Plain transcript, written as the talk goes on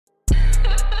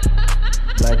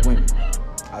black women,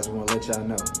 I just want to let y'all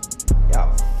know,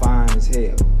 y'all fine as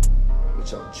hell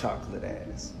with your chocolate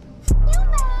ass. You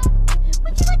mad?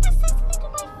 Would you like to say something to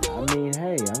my face? I mean,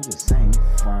 hey, I'm just saying, you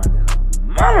fine than a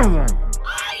motherfucker.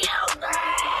 Are you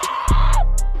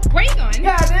mad? Where you going?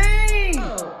 God dang!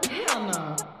 Oh, hell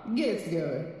no. Get it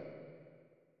together.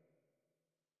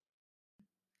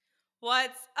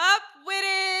 What's up with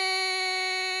it?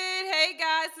 Hey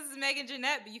guys, this is Megan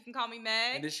Jeanette, but you can call me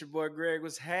Meg. And this your boy Greg.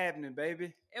 What's happening,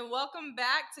 baby? And welcome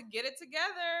back to Get It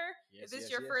Together. Yes, if this is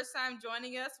yes, your yes. first time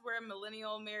joining us, we're a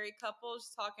millennial married couple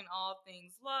just talking all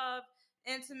things love,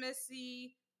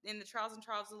 intimacy, and the trials and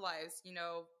trials of life. You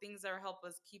know, things that help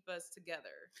us keep us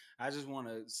together. I just want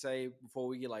to say before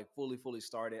we get like fully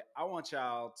started, I want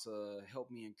y'all to help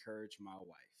me encourage my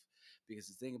wife. Because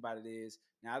the thing about it is,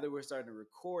 now that we're starting to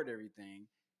record everything,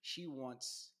 she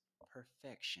wants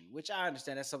perfection, which I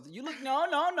understand. That's something you look, no.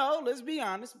 Let's be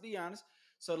honest.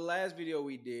 So the last video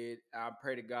we did, I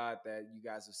pray to God that you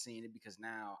guys have seen it because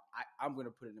now I'm going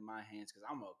to put it in my hands because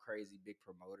I'm a crazy big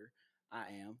promoter. I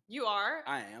am. You are?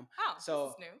 I am. Oh, So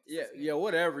this is new. This is new. yeah,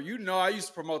 whatever. You know, I used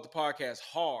to promote the podcast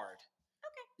hard.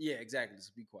 Okay. Yeah, exactly.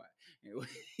 Just be quiet.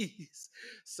 Anyways,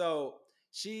 so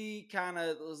she kind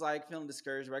of was like feeling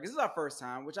discouraged, right? Because this is our first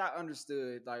time, which I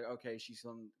understood. Like, okay, she's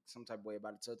feeling some type of way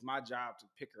about it. So it's my job to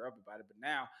pick her up about it. But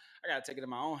now I got to take it in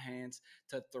my own hands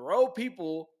to throw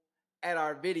people at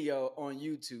our video on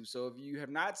YouTube. So if you have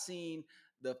not seen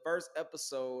the first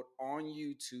episode on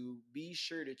YouTube, be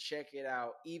sure to check it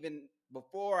out. Even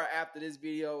before or after this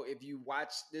video, if you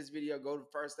watch this video, go to the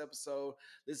first episode.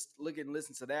 Let's look and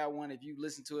listen to that one. If you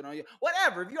listen to it on your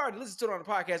whatever, if you already listened to it on the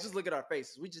podcast, just look at our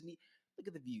faces. We just need look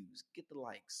at the views, get the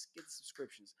likes, get the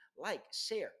subscriptions, like,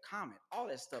 share, comment, all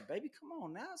that stuff, baby. Come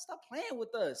on now, stop playing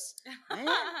with us, man.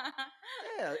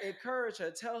 Yeah, encourage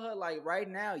her, tell her like right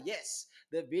now, yes,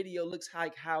 the video looks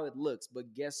like how it looks,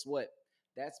 but guess what?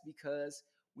 That's because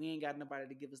we ain't got nobody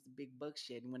to give us the big bucks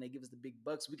yet. And when they give us the big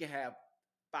bucks, we can have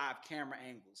 5 camera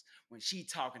angles. When she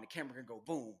talking, the camera can go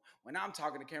boom. When I'm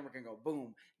talking, the camera can go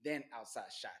boom. Then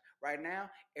outside shot. Right now,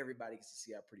 everybody gets to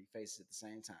see our pretty faces at the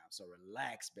same time. So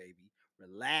relax, baby.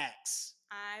 Relax.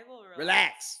 I will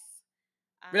Relax.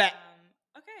 Relax.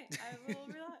 Okay, I will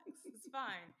relax. It's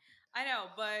fine. I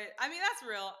know, but I mean, that's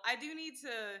real. I do need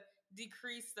to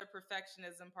decrease the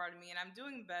perfectionism part of me, and I'm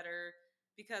doing better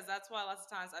because that's why lots of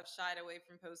times I've shied away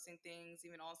from posting things,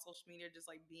 even on social media, just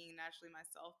like being naturally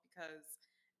myself. Because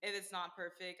if it's not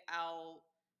perfect, I'll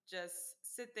just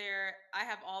sit there. I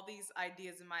have all these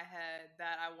ideas in my head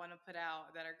that I want to put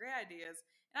out that are great ideas,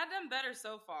 and I've done better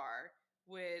so far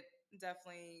with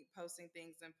definitely posting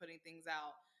things and putting things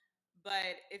out.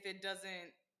 But if it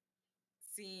doesn't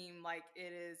seem like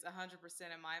it is 100%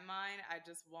 in my mind, I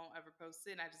just won't ever post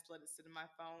it, and I just let it sit in my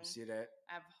phone. You see that?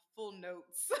 I have full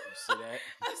notes. You see that?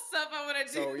 of stuff I want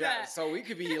to do. So yeah, so we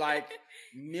could be like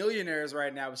millionaires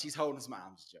right now, but she's holding a smile.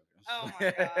 I'm just joking. Oh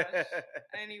my gosh.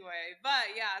 Anyway,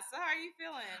 but yeah, so how are you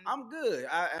feeling? I'm good.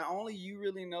 And only you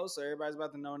really know, so everybody's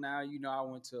about to know now. You know, I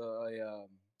went to a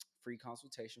free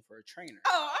consultation for a trainer.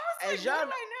 Oh, I was As like, y'all what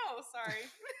do I know? Sorry.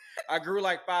 I grew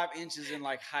like 5 inches in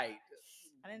like height.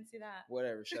 I didn't see that.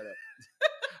 Whatever, shut up.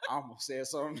 I almost said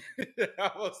something.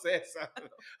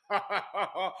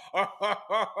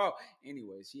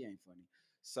 Anyway, she ain't funny.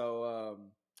 So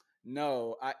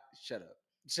no, I shut up.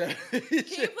 Can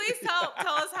you please tell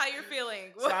us how you're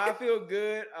feeling? So I feel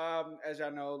good. As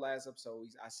y'all know, last episode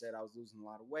I said I was losing a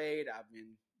lot of weight. I've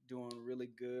been doing really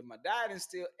good. My diet is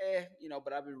still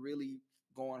but I've been really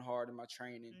going hard in my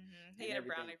training. He had a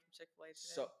brownie from Chick-fil-A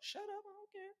today. So shut up.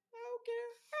 I don't care.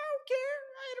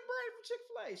 I ate a brownie from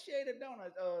Chick-fil-A. She ate a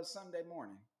donut Sunday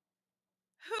morning.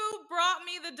 Who brought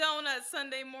me the donut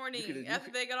Sunday morning after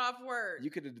they got off work?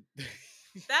 You could have.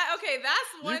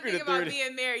 That's one thing about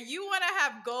being married. You want to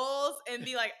have goals and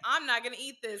be like, I'm not going to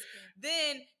eat this.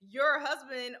 Then your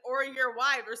husband or your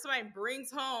wife or somebody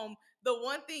brings home the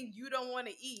one thing you don't want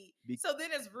to eat. So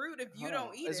then it's rude if you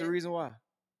don't eat it. That's the reason why.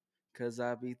 Cause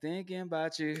I be thinking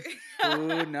about you.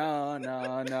 Ooh, no.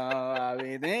 I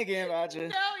be thinking about you.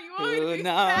 No, you want me to be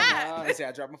fat. No. See,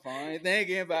 I dropped my phone.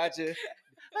 Thinking about you.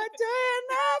 I dare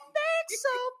not think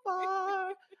so far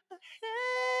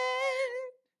ahead.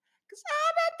 Cause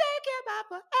I've been thinking about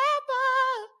forever.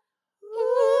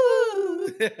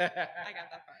 Ooh. I got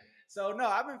that part. So no,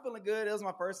 I've been feeling good. It was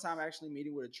my first time actually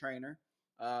meeting with a trainer.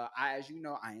 As you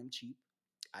know, I am cheap.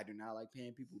 I do not like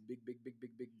paying people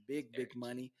big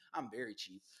money. I'm very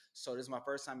cheap. So this is my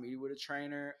first time meeting with a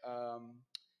trainer.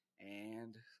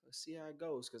 And let's see how it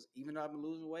goes. Because even though I've been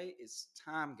losing weight, it's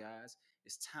time, guys.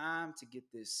 It's time to get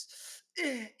this.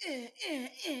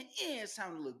 It's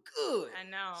time to look good. I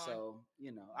know. So,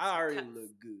 you know, Some I already cuts.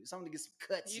 look good. It's time to get some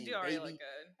cuts You in, do already baby. look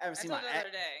good. I haven't I seen told my you the other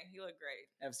day. You look great.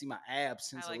 I haven't seen my abs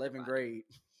since like your 11th body. grade.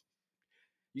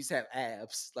 Used to have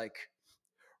abs, like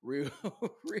real.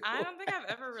 I don't think I've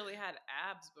ever really had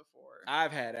abs before.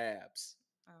 I've had abs.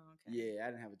 Oh, okay. Yeah, I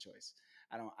didn't have a choice.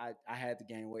 I had to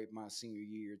gain weight my senior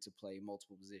year to play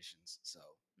multiple positions. So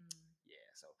yeah.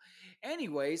 So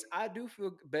anyways, I do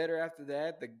feel better after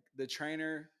that. The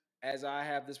trainer, as I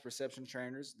have this perception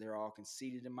trainers, they're all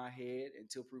conceited in my head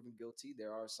until proven guilty.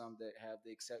 There are some that have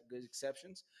the good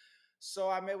exceptions. So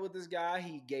I met with this guy.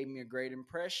 He gave me a great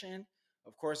impression.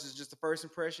 Of course, it's just the first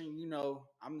impression. You know,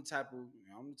 I'm the type of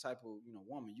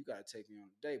woman you gotta take me on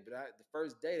a date. But the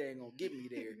first date ain't gonna get me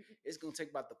there. It's gonna take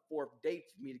about the fourth date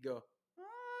for me to go. All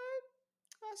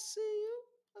right, I see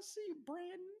you,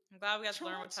 Brandon. I'm glad we got to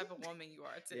learn what Johnson." type of woman you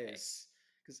are today. Yes,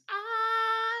 because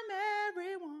I'm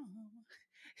everyone.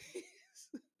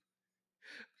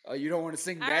 Oh, you don't want to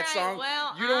sing All that right, song?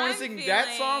 well, You don't want I'm to sing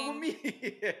that song with feeling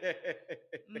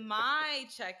me? My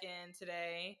check-in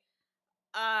today.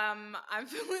 I'm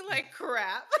feeling like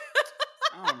crap.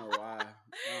 I don't know why.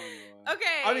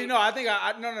 Okay. I mean, no, I think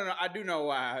no. I do know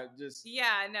why. Just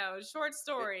Yeah, no. Short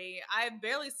story. I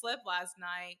barely slept last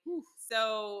night. Whew.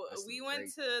 So That's we not went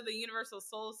great. to the Universal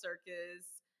Soul Circus,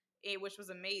 which was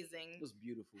amazing. it was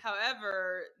beautiful.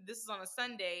 However, this is on a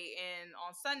Sunday, and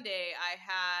on Sunday I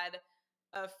had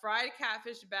a fried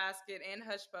catfish basket and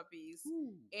hush puppies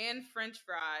Ooh. and French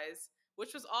fries,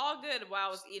 which was all good while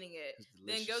I was eating it. It's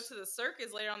Then go delicious. to the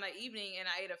circus later on that evening, and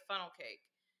I ate a funnel cake.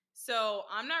 So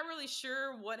I'm not really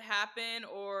sure what happened,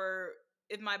 or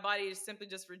if my body is simply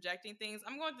just rejecting things.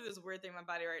 I'm going through this weird thing in my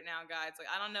body right now, guys. Like,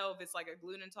 I don't know if it's like a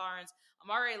gluten intolerance.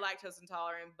 I'm already lactose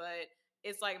intolerant, but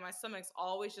it's like my stomach's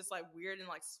always just like weird and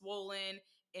like swollen,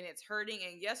 and it's hurting.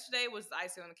 And yesterday was the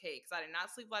icing on the cake because I did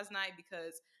not sleep last night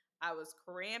because I was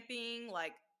cramping.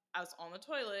 Like, I was on the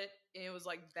toilet, and it was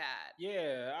like bad.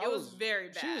 Yeah, It was very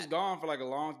bad. She was gone for like a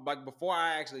long, like before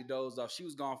I actually dozed off. She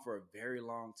was gone for a very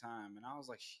long time, and I was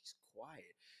like, she's quiet.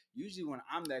 Usually when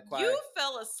I'm that quiet, You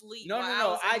fell asleep. no. while I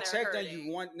was in there checked on hurting.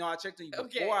 you one. No, I checked on you before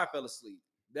Okay. I fell asleep.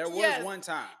 There was Yes. one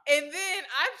time. And then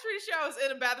I'm pretty sure I was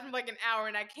in a bathroom for like an hour,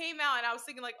 and I came out and I was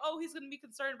thinking like, oh, he's gonna be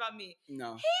concerned about me. No,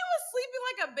 He was sleeping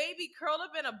like a baby curled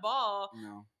up in a ball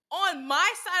no. on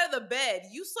my side of the bed.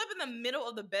 You slept in the middle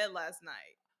of the bed last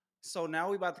night. So now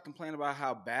we about to complain about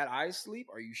how bad I sleep.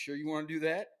 Are you sure you want to do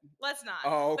that? Let's not.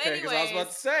 Oh, But okay. Because I was about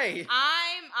to say.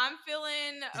 I'm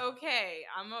feeling okay.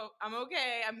 I'm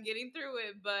okay. I'm getting through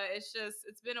it, but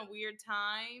it's been a weird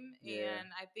time, Yeah. and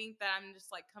I think that I'm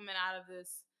just like coming out of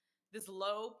this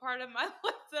low part of my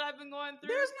life that I've been going through.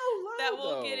 There's no low, that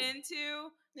we'll though. get into.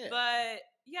 Yeah. But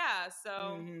yeah,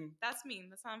 so Mhm. that's me.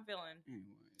 That's how I'm feeling.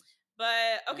 Anyways.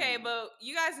 But okay, Mm. but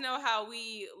you guys know how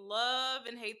we love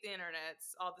and hate the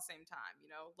internets all at the same time. You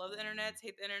know, love the internets,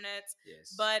 hate the internets,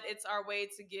 Yes. but it's our way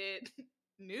to get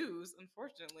news,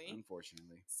 unfortunately.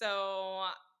 Unfortunately. So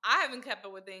I haven't kept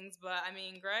up with things, but I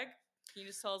mean, Greg, can you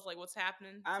just tell us like what's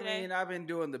happening today? I mean, I've been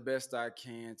doing the best I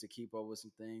can to keep up with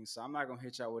some things. So I'm not gonna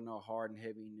hit y'all with no hard and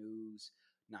heavy news,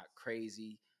 not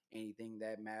crazy, anything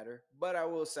that matter. But I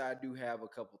will say I do have a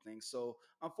couple things. So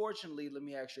unfortunately, let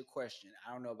me ask you a question.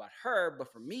 I don't know about her,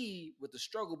 but for me, with the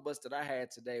struggle bus that I had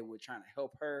today with trying to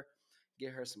help her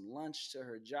get her some lunch to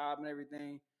her job and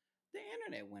everything, the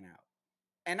internet went out.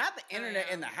 And not the internet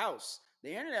in the house.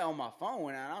 The internet on my phone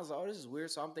went out. And I was like, oh, this is weird.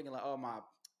 So I'm thinking like, oh,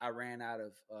 I ran out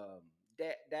of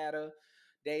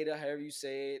data, however you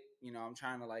say it. You know, I'm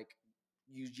trying to like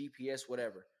use GPS,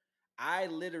 whatever. I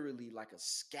literally like a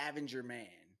scavenger man.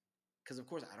 Because of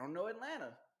course I don't know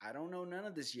Atlanta. I don't know none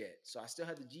of this yet. So I still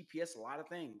have to GPS a lot of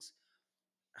things.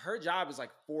 Her job is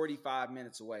like 45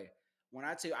 minutes away. When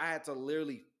I tell you I had to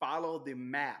literally follow the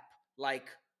map, like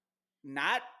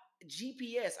not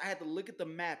GPS. I had to look at the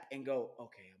map and go,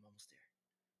 okay, I'm almost there.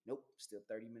 Nope, still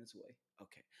 30 minutes away.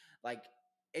 Okay. Like,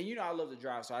 and you know, I love to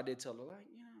drive. So I did tell her, like,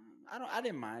 you know, I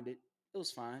didn't mind it. It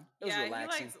was fine. It was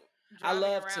relaxing. He likes I driving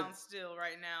love around to still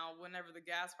right now whenever the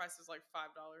gas price is like $5.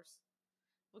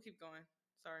 We'll keep going.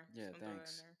 Sorry. Yeah, Just wanna throw that in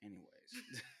thanks. there.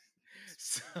 Anyways.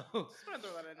 So Just wanna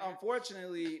throw that in there.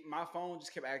 unfortunately, my phone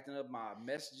just kept acting up. My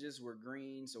messages were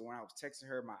green. So when I was texting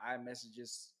her, my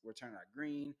iMessages were turning out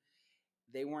green.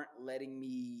 They weren't letting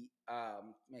me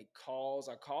make calls.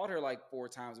 I called her like 4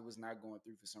 times. It was not going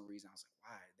through for some reason. I was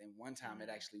like, why? Then one time it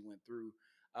actually went through.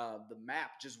 The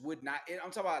map just would not.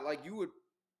 I'm talking about like you would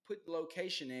put the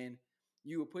location in,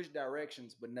 you would push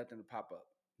directions, but nothing to pop up.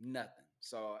 Nothing.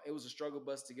 So it was a struggle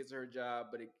bus to get to her job,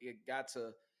 but it got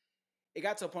to it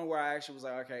got to a point where I actually was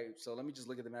like, okay, so let me just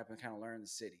look at the map and kind of learn the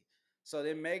city. So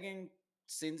then Megan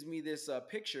sends me this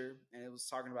picture, and it was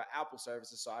talking about Apple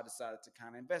services. So I decided to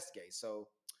kind of investigate. So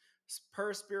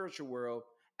per Spiritual World,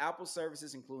 Apple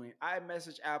services including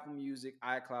iMessage, Apple Music,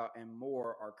 iCloud, and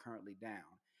more are currently down.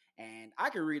 And I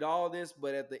can read all this,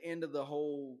 but at the end of the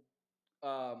whole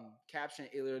caption,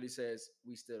 it literally says,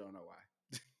 "We still don't know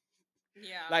why."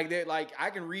 Yeah. Like that, like I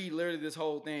can read literally this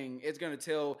whole thing. It's gonna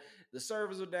tell the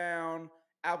servers are down,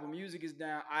 Apple Music is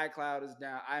down, iCloud is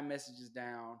down, iMessage is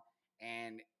down,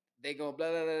 and they go blah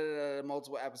blah blah, blah, blah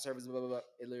multiple Apple services, blah blah blah.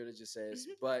 It literally just says,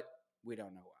 but we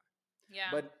don't know why. Yeah.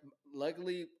 But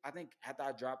luckily, I think after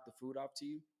I dropped the food off to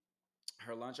you,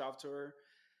 her lunch off to her,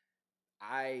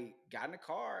 I got in the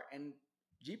car and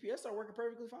GPS started working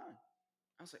perfectly fine.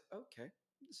 I was like, okay,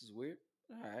 this is weird.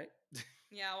 All right.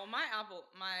 Yeah, well, my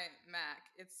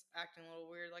Mac, it's acting a little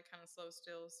weird, like kind of slow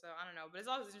still. So I don't know, but it's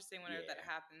always interesting whenever that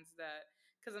Yeah. happens. That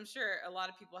because I'm sure a lot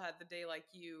of people had the day like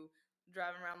you,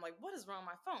 driving around like, what is wrong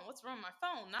with my phone? What's wrong with my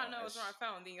phone? Not know what's wrong with my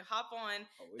phone. Then you hop on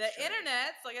the It's trash.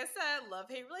 internet. Like I said, love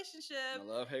hate A relationship,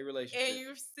 love-hate relationship.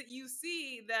 and you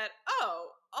see that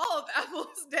all of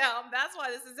Apple's down. That's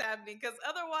why this is happening. Because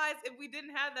otherwise, if we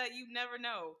didn't have that, you'd never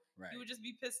know. Right. You would just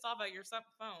be pissed off at your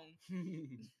phone.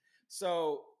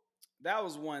 So that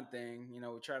was one thing. You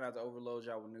know, we try not to overload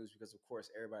y'all with news because, of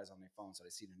course, everybody's on their phone, so they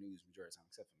see the news majority of the time,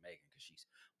 except for Megan because she's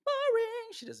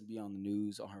boring. She doesn't be on the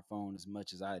news on her phone as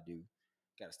much as I do.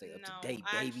 Got to stay up to date,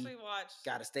 I baby. actually watched.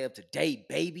 Got to stay up to date,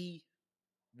 baby.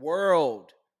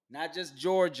 World, not just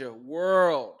Georgia.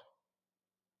 World.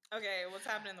 Okay, what's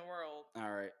happening in the world?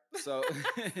 All right. So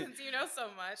Since you know so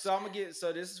much. So I'm gonna get.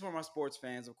 So this is for my sports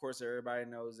fans. Of course, everybody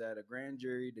knows that a grand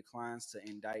jury declines to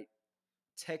indict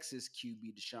Texas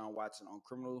QB Deshaun Watson on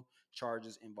criminal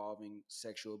charges involving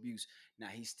sexual abuse. Now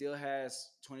he still has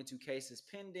 22 cases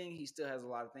pending. He still has a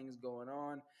lot of things going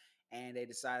on, and they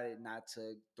decided not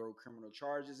to throw criminal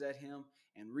charges at him.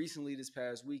 And recently, this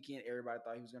past weekend, everybody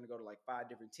thought he was going to go to like 5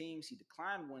 different teams. He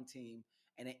declined one team,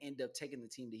 and they ended up taking the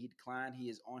team that he declined. He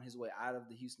is on his way out of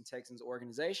the Houston Texans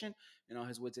organization and on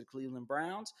his way to the Cleveland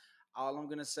Browns. All I'm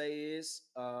gonna say is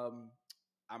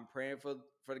I'm praying for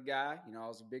the guy. You know, I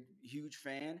was a huge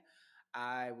fan.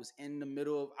 I was in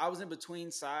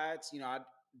between sides. You know, I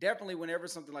definitely, whenever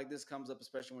something like this comes up,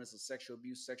 especially when it's a sexual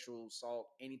abuse, sexual assault,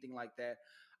 anything like that,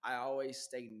 I always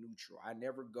stay neutral. I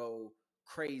never go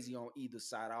crazy on either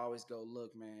side. I always go,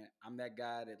 look, man, I'm that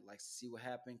guy that likes to see what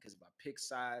happens, because if I pick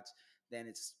sides, then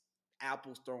it's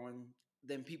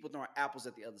people throwing apples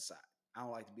at the other side. I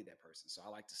don't like to be that person. So I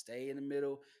like to stay in the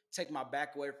middle, take my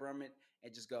back away from it,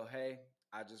 and just go, hey,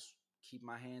 I just keep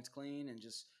my hands clean and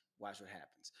just watch what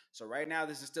happens. So right now,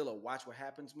 this is still a watch what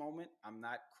happens moment. I'm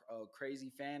not a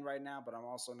crazy fan right now, but I'm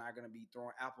also not going to be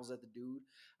throwing apples at the dude.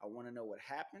 I want to know what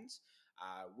happens.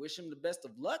 I wish him the best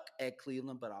of luck at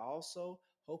Cleveland, but I also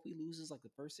hope he loses like the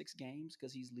first 6 games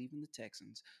because he's leaving the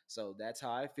Texans. So that's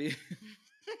how I feel.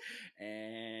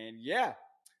 And yeah,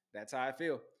 that's how I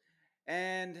feel.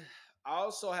 And I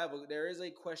also there is a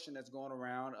question that's going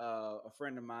around. A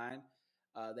friend of mine,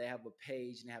 they have a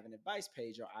page and they have an advice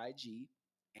page on IG,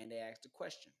 and they asked a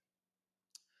question: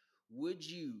 would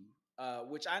you,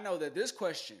 which I know that this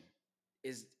question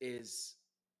is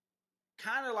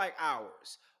kind of like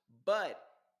ours, but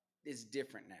it's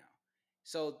different now.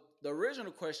 So the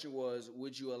original question was,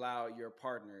 would you allow your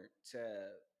partner to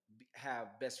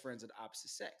have best friends of the opposite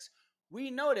sex? We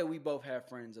know that we both have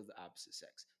friends of the opposite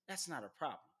sex. That's not a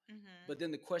problem. Mm-hmm. But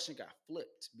then the question got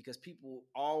flipped because people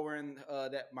all were in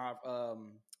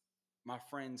my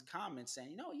friend's comments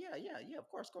saying, yeah, of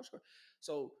course.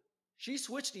 So she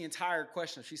switched the entire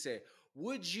question. She said,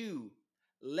 would you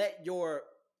let your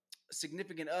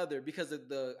significant other, because of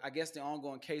I guess the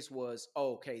ongoing case was,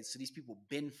 okay, so these people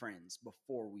been friends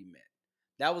before we met.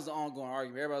 That was the ongoing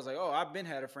argument. Everybody was like, oh, I've been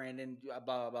had a friend and blah,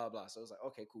 blah, blah, blah. So it was like,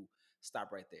 okay, cool.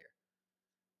 Stop right there.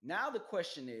 Now the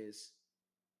question is,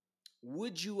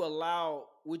 would you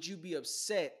be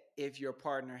upset if your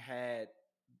partner had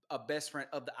a best friend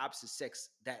of the opposite sex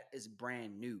that is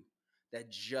brand new, that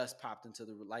just popped into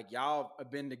like y'all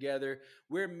have been together,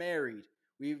 we're married,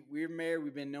 we're married,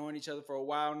 we've been knowing each other for a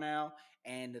while now,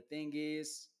 and the thing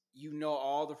is, you know,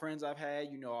 all the friends I've had,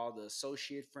 you know, all the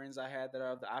associate friends I had that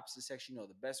are of the opposite sex, you know,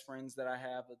 the best friends that I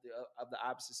have of the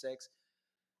opposite sex.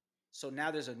 So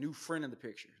now there's a new friend in the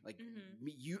picture. Like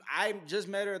I just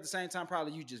met her at the same time.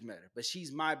 Probably you just met her, but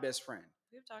she's my best friend.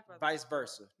 We've talked about vice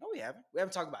versa. No, we haven't. We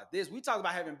haven't talked about this. We talked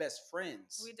about having best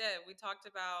friends. We did. We talked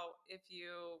about if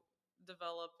you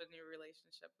develop a new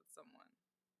relationship with someone.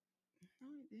 No,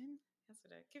 we didn't. Yes,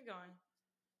 we did. Keep going.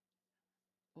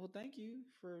 Well, thank you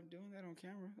for doing that on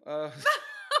camera.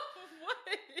 What?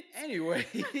 Anyways,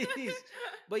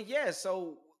 but yeah,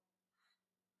 so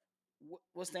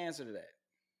what's the answer to that?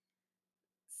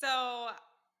 So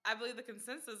I believe the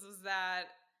consensus was that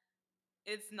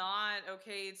it's not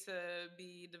okay to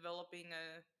be developing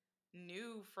a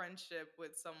new friendship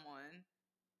with someone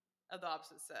of the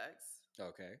opposite sex.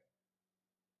 Okay.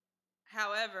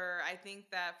 However, I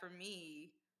think that for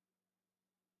me,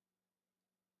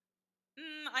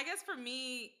 I guess for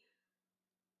me,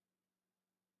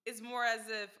 it's more as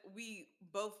if we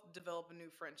both develop a new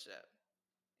friendship.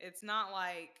 It's not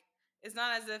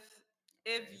as if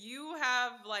Okay. you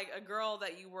have like a girl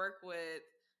that you work with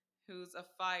who's a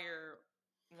fire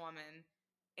woman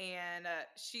and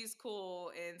she's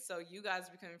cool and so you guys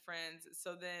are becoming friends.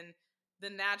 So then the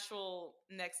natural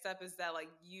next step is that like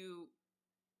you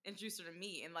introduce her to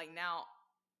me and like now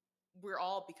we're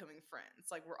all becoming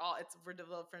friends. Like we're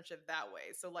developing friendship that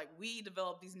way. So like we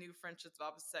develop these new friendships of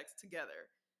opposite sex together.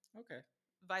 Okay.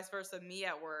 Vice versa, me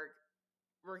at work,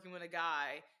 working with a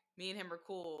guy, me and him are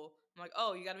cool. I'm like,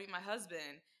 oh, you got to meet my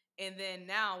husband. And then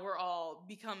now we're all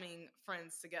becoming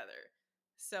friends together.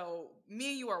 So me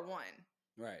and you are one.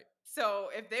 Right. So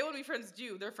if they want to be friends with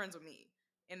you, they're friends with me.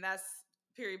 And that's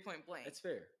period point blank. That's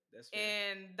fair. That's fair.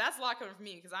 And that's a lot coming from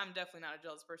me because I'm definitely not a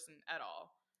jealous person at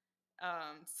all.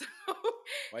 So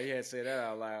Why you had to say that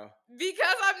out loud?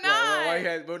 because I'm not. Why you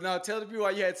had, but no, tell the people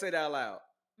why you had to say that out loud.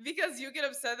 Because you get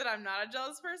upset that I'm not a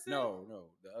jealous person? No,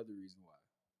 the other reason why.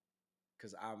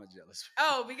 Because I'm a jealous person.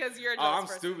 Oh, because you're a Oh, jealous I'm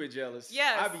person. stupid jealous.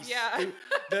 Yes, I be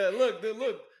yeah.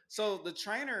 look. So the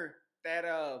trainer that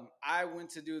I went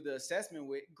to do the assessment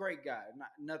with, great guy,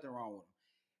 nothing wrong with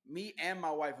him. Me and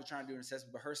my wife were trying to do an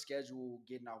assessment, but her schedule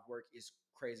getting off work is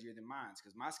crazier than mine.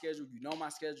 Because my schedule, you know my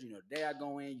schedule, you know the day I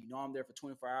go in, you know I'm there for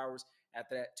 24 hours.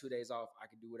 After that, 2 days off, I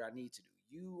can do what I need to do.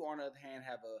 You, on the other hand,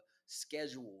 have a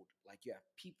scheduled, like you have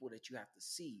people that you have to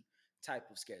see type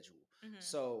of schedule. Mhm.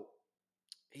 So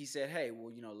he said, hey,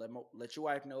 well, you know, let your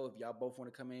wife know if y'all both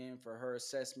want to come in for her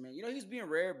assessment. You know, he's being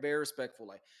very respectful.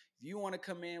 Like, if you want to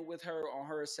come in with her on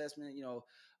her assessment, you know,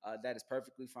 that is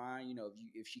perfectly fine. You know,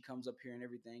 if she comes up here and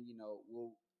everything, you know,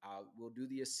 we'll do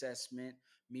the assessment,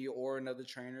 me or another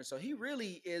trainer. So he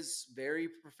really is very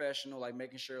professional, like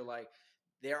making sure like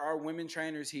there are women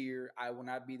trainers here. I will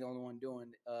not be the only one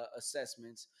doing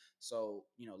assessments. So,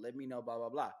 you know, let me know, blah, blah,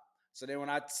 blah. So then when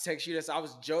I text you this, I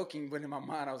was joking, but in my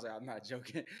mind, I was like, I'm not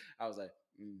joking. I was like,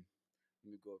 let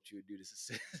me go up to you and do this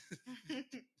assessment.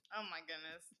 Oh my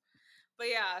goodness. But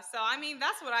yeah, so I mean,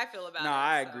 that's what I feel about it. No,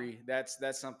 I so. agree.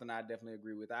 That's something I definitely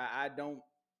agree with. I don't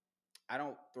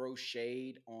throw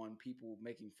shade on people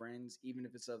making friends, even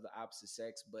if it's of the opposite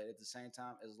sex. But at the same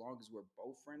time, as long as we're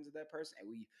both friends with that person and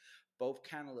we both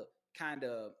kind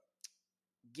of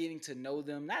getting to know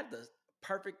them, not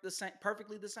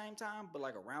perfectly the same time, but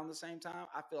like around the same time,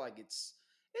 I feel like it's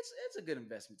a good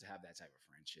investment to have that type of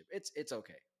friendship. It's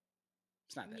okay.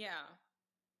 It's not that bad. Yeah.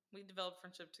 We developed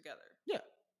friendship together. Yeah.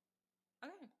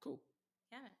 Okay. Cool.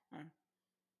 Yeah. All right.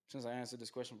 Since I answered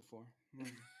this question before.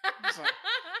 It's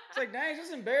like, dang,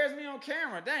 just embarrass me on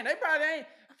camera. Dang, they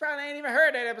probably ain't even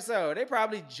heard that episode. They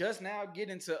probably just now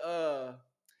getting to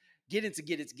get it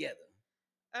together.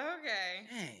 Okay.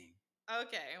 Dang.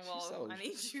 Okay. Well, I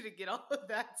need you to get all of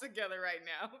that together right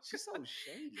now. She's so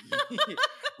shady.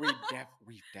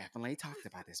 We've definitely talked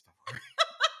about this before.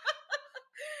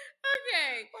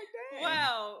 Okay. Like, dang.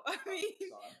 Well, I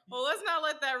mean, well, let's not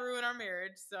let that ruin our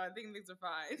marriage. So I think things are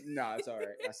fine. No, it's all right.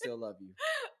 I still love you.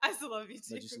 I still love you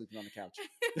too. But you're sleeping on the couch.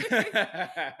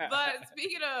 But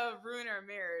speaking of ruin our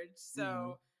marriage,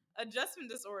 so adjustment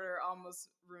disorder almost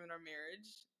ruined our marriage.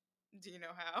 Do you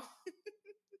know how?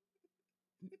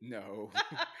 No.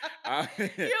 You're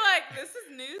like, this is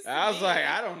news to I was me. like,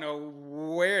 I don't know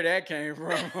where that came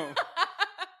from.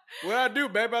 What I do,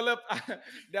 babe?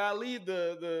 Did I leave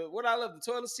the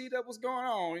toilet seat up? What's going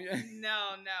on?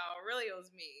 No, really it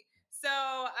was me. So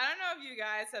I don't know if you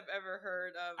guys have ever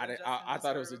heard of I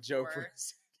thought it was a joke.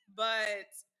 But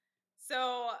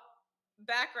so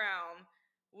background,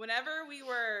 whenever we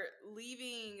were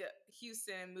leaving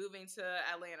Houston, moving to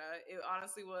Atlanta, it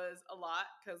honestly was a lot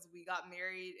because we got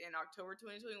married in October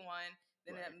 2021,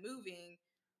 then ended up moving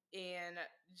in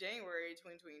January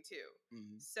 2022.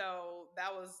 Mm-hmm. So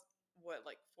that was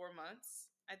like 4 months,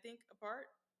 I think,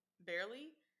 apart,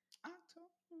 barely.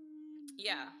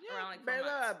 Yeah, around like 4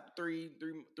 months. Three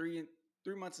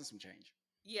months and some change.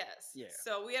 Yes. Yeah.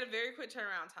 So we had a very quick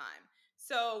turnaround time.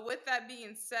 So with that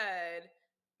being said,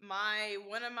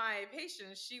 one of my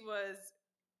patients, she's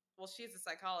a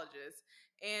psychologist,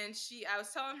 and I was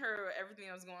telling her everything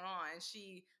that was going on, and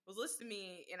she was listening to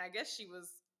me, and I guess she was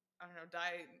I don't know,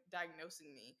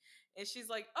 diagnosing me. And she's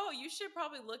like, "Oh, you should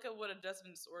probably look at what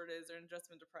adjustment disorder is or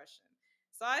adjustment depression."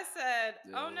 So I said,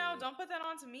 "Oh no, don't put that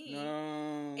on to me."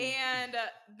 No. And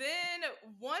then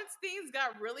once things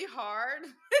got really hard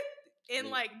in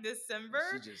like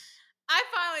December, I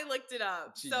finally looked it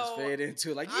up. She so just fed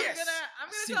into it, like, yes. I'm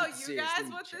gonna tell you guys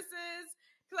what this is,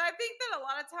 because I think that a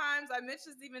lot of times I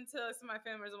mentioned this even to some of my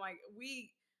family members. I'm like,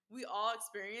 we all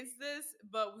experience this,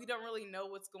 but we don't really know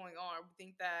what's going on. We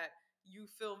think that you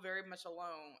feel very much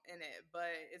alone in it,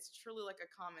 but it's truly like a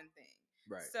common thing.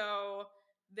 Right. So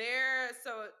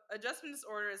adjustment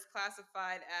disorder is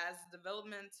classified as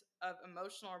development of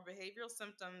emotional or behavioral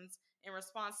symptoms in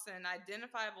response to an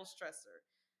identifiable stressor.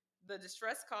 The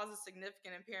distress causes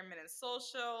significant impairment in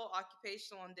social,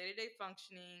 occupational, and day-to-day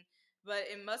functioning, but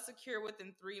it must occur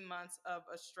within 3 months of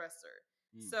a stressor.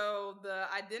 So the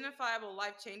identifiable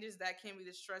life changes that can be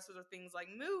the stressors are things like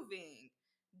moving,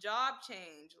 job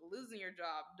change, losing your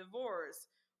job, divorce,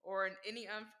 or in any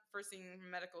unforeseen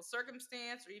medical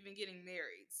circumstance, or even getting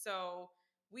married. So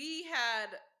we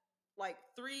had like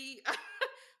three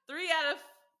out of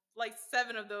like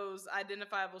 7 of those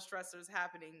identifiable stressors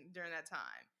happening during that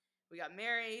time. We got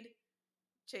married,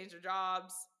 changed our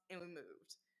jobs, and we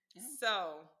moved. Yeah.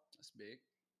 So that's big.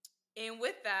 And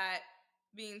with that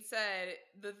being said,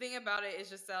 the thing about it is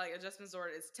just that like adjustment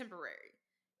disorder is temporary,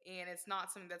 and it's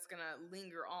not something that's gonna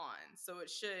linger on. So it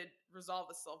should resolve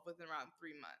itself within around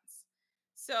 3 months.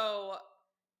 So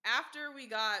after we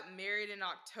got married in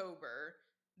October,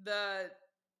 the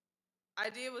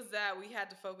idea was that we had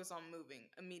to focus on moving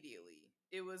immediately.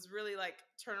 It was really like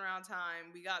turnaround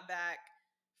time. We got back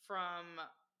from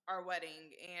our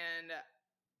wedding, and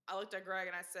I looked at Greg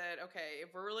and I said, okay,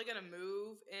 if we're really going to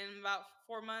move in about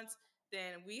 4 months,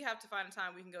 then we have to find a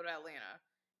time we can go to Atlanta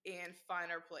and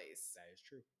find our place. That is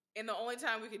true. And the only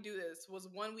time we could do this was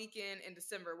one weekend in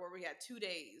December where we had 2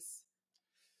 days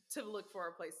to look for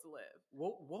a place to live.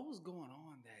 What was going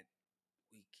on that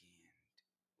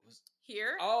weekend?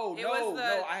 Here? Oh,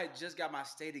 no, I had just got my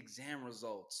state exam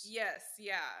results. Yes,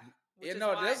 yeah.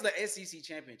 That's the SEC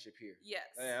championship here. Yes.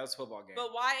 Yeah, that was a football game.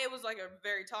 But why it was like a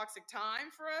very toxic time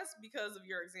for us? Because of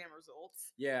your exam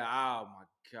results. Yeah, oh my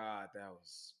God, that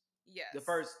was... Yes. The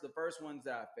first ones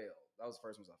that I failed. That was the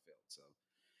first ones I failed, so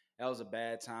that was a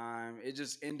bad time. It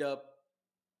just ended up...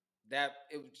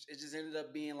 It just ended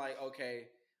up being like, okay,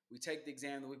 we take the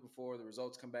exam the week before, the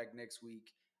results come back next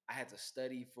week. I had to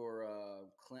study for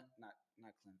not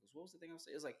clinicals. What was the thing I was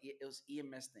saying? It was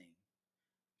EMS thing.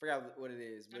 Forgot what it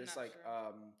is, but it's like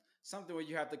sure. Something where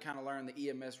you have to kind of learn the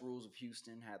EMS rules of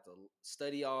Houston. Had to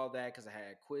study all that because I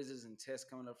had quizzes and tests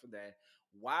coming up for that,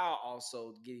 while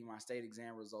also getting my state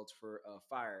exam results for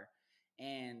fire.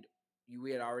 And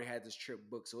we had already had this trip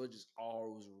booked, so it just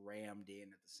all was rammed in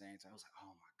at the same time. I was like,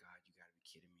 oh my God, you got to be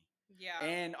kidding me. Yeah.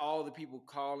 And all the people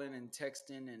calling and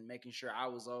texting and making sure I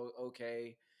was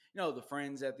okay. You know, the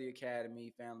friends at the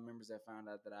academy, family members that found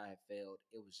out that I had failed.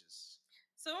 It was just...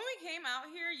 So when we came out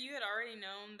here, you had already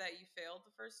known that you failed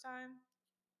the first time?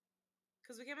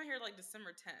 Because we came out here like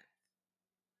December 10th.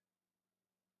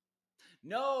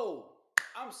 No,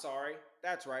 I'm sorry.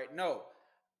 That's right. No,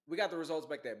 we got the results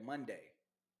back that Monday.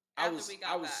 I was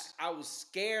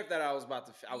scared that I was failing.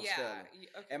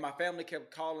 Okay. And my family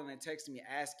kept calling and texting me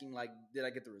asking, like, did I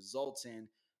get the results in?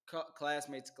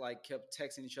 Classmates like kept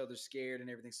texting each other scared and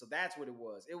everything. So that's what it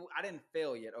was. I didn't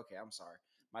fail yet. Okay, I'm sorry.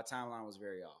 My timeline was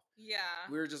very off. Yeah.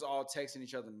 We were just all texting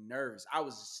each other nervous. I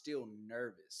was still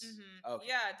nervous. Mm-hmm. Okay.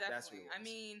 Yeah, definitely. I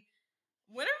mean,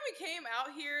 whenever we came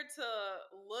out here to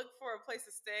look for a place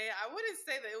to stay, I wouldn't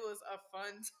say that it was a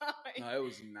fun time. No, it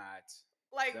was not.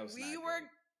 Like,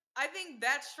 I think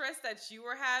that stress that you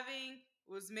were having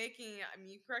was making, I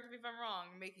mean, correct me if I'm wrong,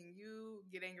 making you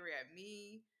get angry at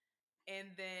me.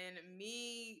 And then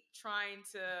me trying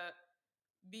to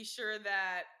be sure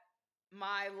that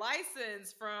my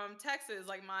license from Texas,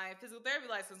 like my physical therapy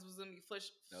license, was going to be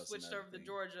switched over to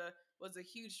Georgia, was a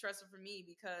huge stressor for me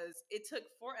because it took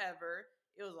forever.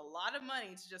 It was a lot of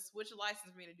money to just switch a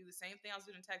license for me to do the same thing I was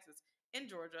doing in Texas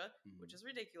in Georgia, which is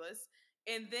ridiculous.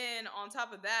 And then on top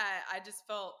of that, I just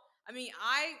felt, I mean,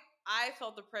 I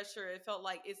felt the pressure. It felt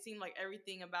like it seemed like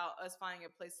everything about us finding a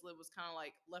place to live was kind of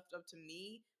like left up to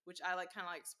me, which I like kind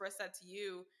of like expressed that to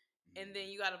you. And then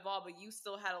you got involved, but you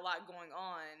still had a lot going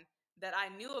on that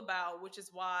I knew about, which is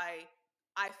why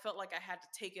I felt like I had to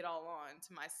take it all on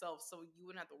to myself so you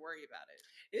wouldn't have to worry about it.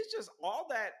 It's just all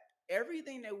that,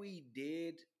 everything that we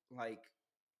did, like,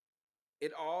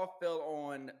 it all fell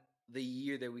on the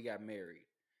year that we got married.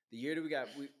 The year that we got,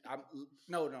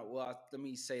 let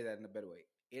me say that in a better way.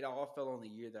 It all fell on the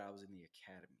year that I was in the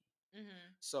academy.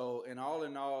 Mm-hmm. So in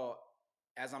all,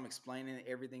 as I'm explaining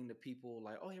everything to people,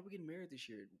 like, oh yeah, we're getting married this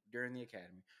year during the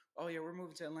academy. Oh yeah, we're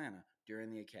moving to Atlanta during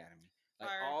the academy. Like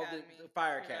Fire all Academy. the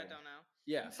Fire For those that Academy. don't know.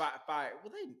 Yeah, fire.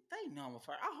 Well, they know I'm a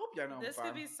fire. I hope y'all know I'm a This fire.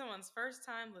 could be someone's first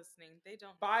time listening. They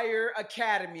don't know. Fire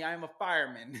Academy. I am a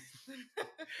fireman.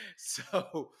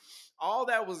 So all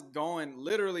that was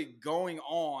literally going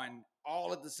on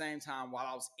all at the same time while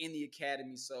I was in the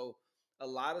academy. So a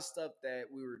lot of stuff that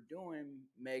we were doing,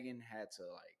 Megan had to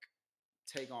like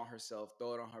take on herself,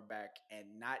 throw it on her back,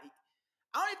 and not.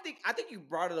 I think you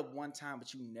brought it up one time,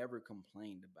 but you never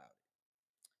complained about it.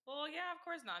 Well, yeah, of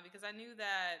course not, because I knew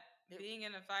that being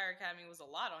in a fire academy was a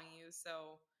lot on you,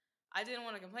 so I didn't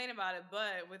want to complain about it.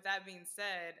 But with that being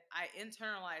said, I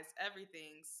internalized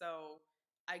everything, so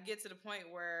I get to the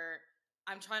point where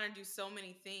I'm trying to do so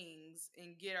many things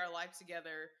and get our life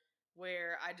together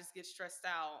where I just get stressed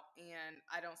out and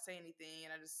I don't say anything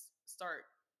and I just start,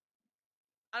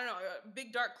 I don't know, a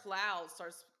big dark cloud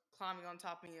starts climbing on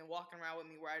top of me and walking around with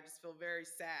me where I just feel very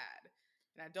sad.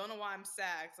 And I don't know why I'm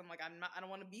sad because I'm like, I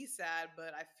don't want to be sad,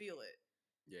 but I feel it.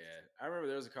 Yeah, I remember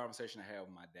there was a conversation I had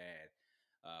with my dad,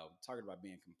 talking about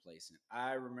being complacent.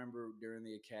 I remember during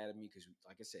the academy, because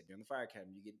like I said, during the fire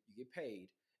academy, you get paid.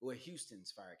 Well,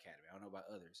 Houston's fire academy. I don't know about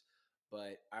others,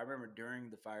 but I remember during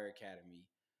the fire academy,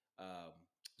 I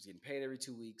was getting paid every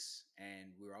 2 weeks,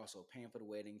 and we were also paying for the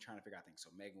wedding, trying to figure out things. So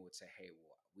Megan would say, "Hey,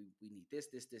 well, we need this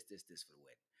for the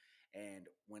wedding," and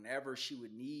whenever she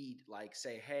would need, like,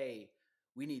 say, "Hey,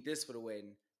 we need this for the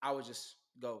wedding," I would just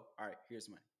go, "All right, here's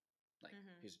money. Like,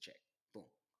 here's a check. Boom.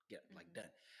 Get like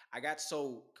done." I got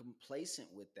so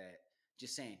complacent with that,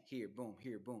 just saying, here, boom,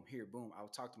 here, boom, here, boom. I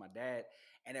would talk to my dad.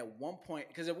 And at one point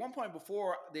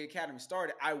before the academy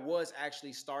started, I was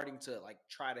actually starting to like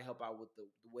try to help out with the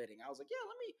wedding. I was like, yeah,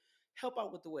 let me help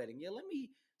out with the wedding. Yeah, let me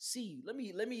see. Let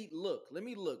me look. But then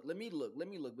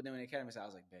when the academy started, I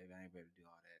was like, baby, I ain't better do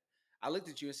all that. I looked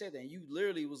at you and said that, and you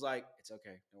literally was like, it's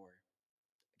okay, don't worry.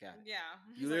 Got it. Yeah.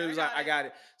 You literally was like, I got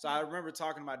it. So I remember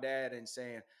talking to my dad and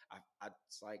saying, I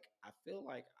feel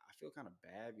kind of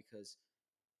bad because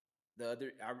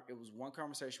it was one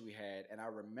conversation we had, and I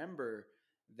remember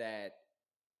that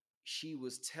she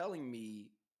was telling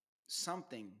me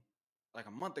something like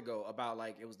a month ago about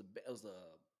like it was the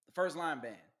first line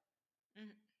band.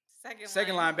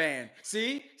 Second line band.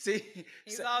 See.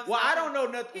 Well, I don't know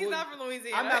nothing. He's not from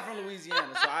Louisiana. I'm not from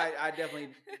Louisiana, so I definitely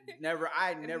never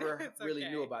really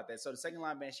okay. knew about that. So the second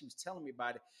line band, she was telling me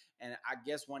about it, and I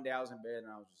guess one day I was in bed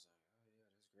and I was just like, oh yeah,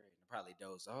 that's great. And I probably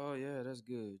dozed. Oh yeah, that's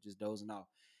good. Just dozing off.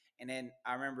 And then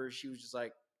I remember she was just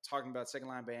like talking about second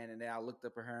line band, and then I looked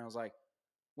up at her and I was like,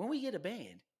 when we get a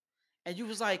band? And you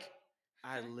was like,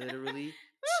 I literally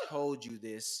told you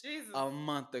this a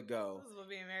month ago. This is what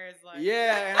being married is like.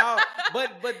 Yeah,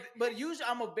 and but usually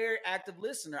I'm a very active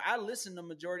listener. I listen to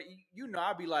majority.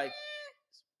 I'll be like,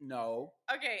 no.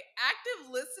 Okay,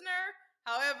 active listener.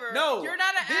 However, no, you're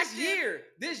not an this active.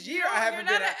 This year I haven't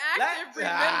been an active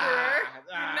rememberer.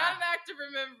 You're not an active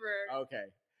rememberer. Okay,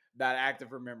 not an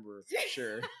active rememberer.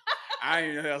 Sure. I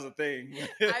didn't know that was a thing.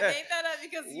 I made that up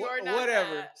because you're not.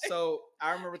 Whatever. That. So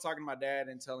I remember talking to my dad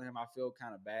and telling him I feel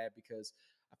kind of bad because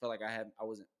I feel like I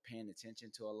wasn't paying attention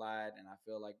to a lot, and I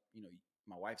feel like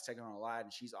my wife's taking on a lot,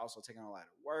 and she's also taking on a lot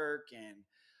of work, and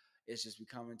it's just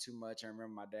becoming too much. I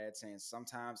remember my dad saying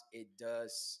sometimes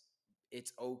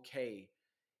it's okay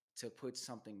to put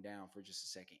something down for just a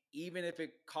second, even if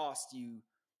it costs you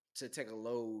to take a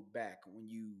load back when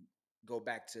you go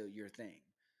back to your thing.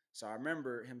 So I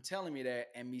remember him telling me that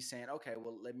and me saying, okay,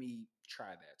 well, let me try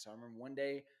that. So I remember one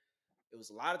day, it was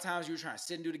a lot of times you were trying to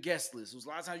sit and do the guest list. It was a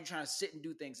lot of times you were trying to sit and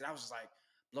do things. And I was just like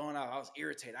blowing out. I was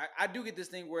irritated. I do get this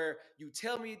thing where you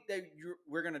tell me that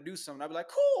we're going to do something. I'll be like,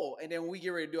 cool. And then when we get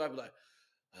ready to do it, I'll be like,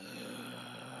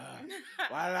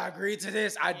 why did I agree to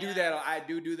this? I do that. I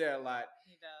do that a lot.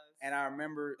 He does. And I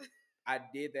remember I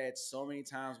did that so many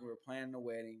times when we were planning the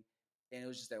wedding. And it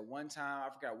was just that one time, I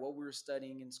forgot what we were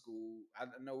studying in school. I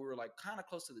know we were like kind of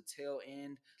close to the tail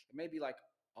end, maybe like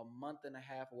a month and a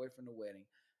half away from the wedding.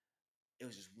 It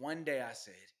was just one day I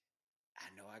said, I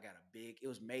know I got it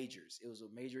was majors. It was a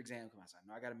major exam coming up. I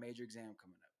know I got a major exam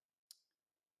coming up.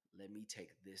 Let me take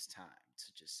this time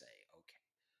to just say,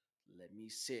 okay, let me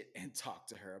sit and talk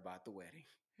to her about the wedding.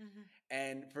 Mm-hmm.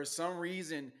 And for some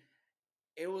reason,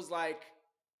 it was like,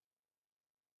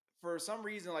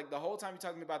 like the whole time you're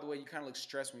talking about the way you kind of look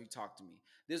stressed when you talk to me.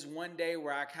 This one day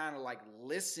where I kind of like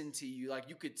listened to you, like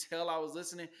you could tell I was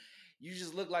listening. You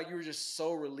just looked like you were just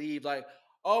so relieved. Like,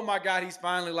 oh my God, he's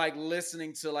finally like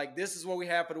listening to like, this is what we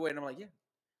have for the wedding. I'm like, yeah,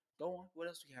 go on. What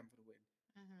else do we have for the wedding?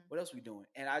 Mm-hmm. What else are we doing?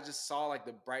 And I just saw like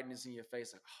the brightness in your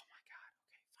face. Like, oh my God,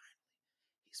 okay, finally.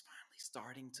 He's finally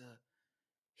starting to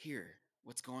hear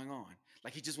what's going on.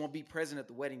 Like he just won't be present at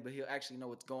the wedding, but he'll actually know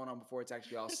what's going on before it's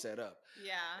actually all set up.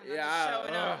 Yeah. Yeah, Not just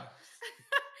showing up.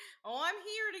 Oh, I'm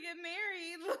here to get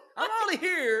married. I'm only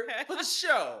here for the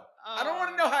show. I don't want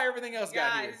to know how everything else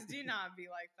got here. Guys, do not be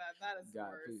like that. That is the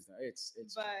God, worst. please no. It's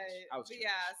But, trash. but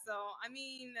yeah, so I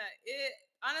mean, it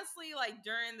honestly, like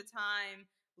during the time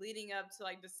leading up to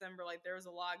like December, like there was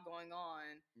a lot going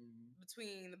on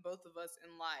between the both of us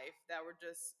in life that were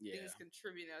just things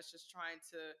contributing us just trying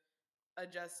to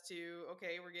adjust to,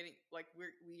 okay, we're getting like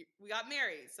we got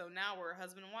married, so now we're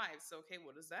husband and wife. So okay,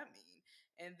 what does that mean?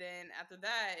 And then after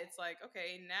that, it's like,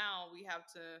 okay, now we have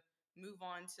to move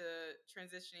on to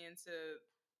transitioning into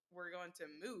we're going to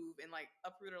move and like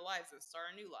uproot our lives and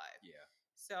start a new life. Yeah.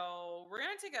 So we're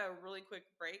gonna take a really quick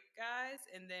break, guys,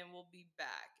 and then we'll be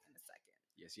back in a second.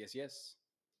 Yes.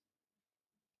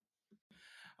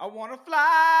 I wanna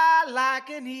fly like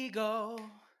an eagle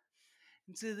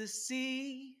into the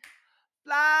sea.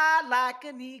 Fly like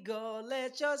an eagle,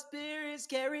 let your spirits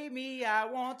carry me. I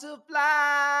want to fly.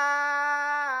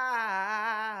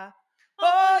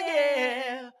 Oh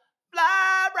yeah,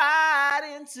 fly right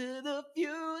into the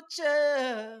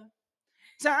future.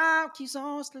 Time keeps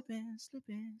on slipping.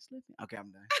 Okay,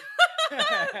 I'm done.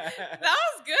 That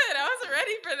was good. I wasn't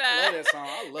ready for that. I love that song.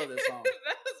 I love that song.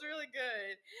 That was really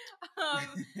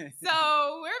good. So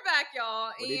we're back,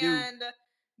 y'all, and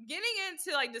getting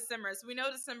into like December. So we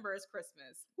know December is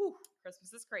Christmas. Whew,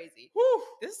 Christmas is crazy. Whew.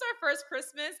 This is our first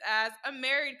Christmas as a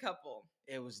married couple.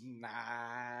 It was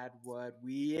not what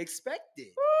we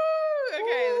expected. Woo,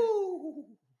 okay. Woo.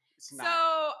 It's not. So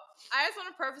I just want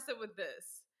to preface it with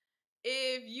this.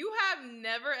 If you have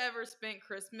never ever spent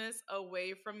Christmas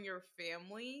away from your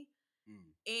family,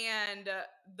 and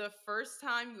the first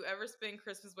time you ever spend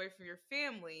Christmas away from your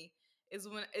family is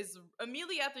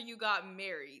immediately after you got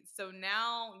married. So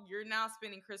now you're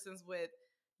spending Christmas with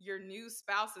your new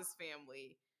spouse's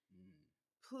family.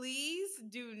 Please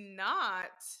do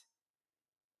not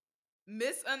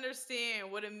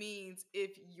misunderstand what it means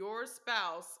if your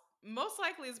spouse, most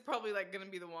likely it's probably like going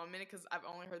to be the woman, because I've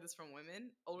only heard this from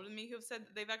women older than me who have said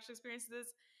that they've actually experienced this.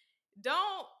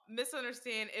 Don't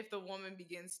misunderstand if the woman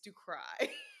begins to cry.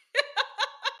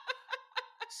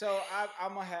 So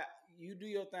I'm gonna have you do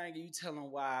your thing and you tell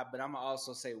them why, but I'm gonna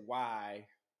also say why.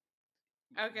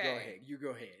 Okay, go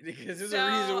ahead because there's a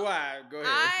reason why. Go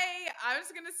ahead. I'm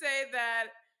just gonna say that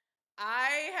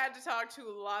I had to talk to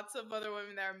lots of other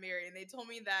women that are married, and they told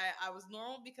me that I was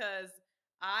normal because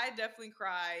I definitely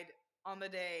cried on the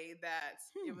day that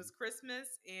it was Christmas,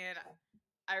 and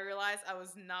I realized I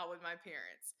was not with my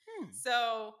parents.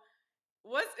 So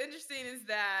what's interesting is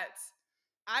that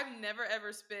I've never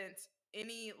ever spent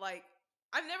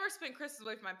I've never spent Christmas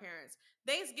away from my parents.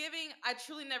 Thanksgiving, I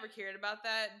truly never cared about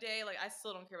that day. Like, I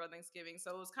still don't care about Thanksgiving.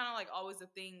 So it was kind of like always a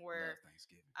thing where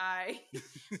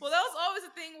well, that was always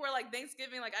a thing where like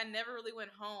Thanksgiving, like I never really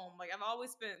went home. Like I've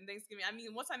always spent Thanksgiving. I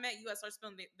mean, once I met you, I started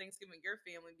spending Thanksgiving with your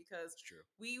family because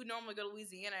we normally go to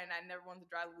Louisiana, and I never wanted to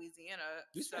drive to Louisiana.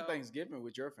 You spent Thanksgiving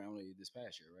with your family this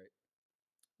past year, right?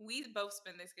 We both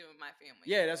spend Thanksgiving with my family.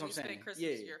 Yeah, that's what I'm saying. We spend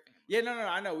Christmas with your family. Yeah, no,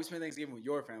 I know. We spend Thanksgiving with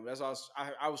your family. That's all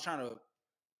I was trying to.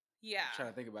 Yeah. Trying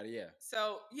to think about it. Yeah.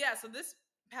 So this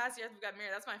past year after we got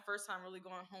married, that's my first time really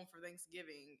going home for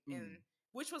Thanksgiving, and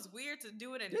which was weird to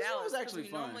do it in Dallas. This was actually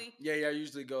fun. I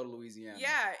usually go to Louisiana.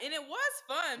 Yeah, and it was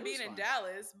fun being in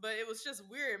Dallas, but it was just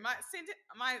weird. My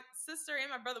sister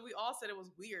and my brother, we all said it was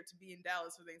weird to be in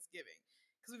Dallas for Thanksgiving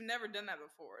because we've never done that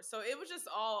before. So it was just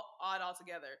all odd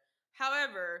altogether.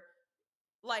 However,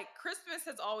 like Christmas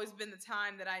has always been the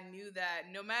time that I knew that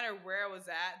no matter where I was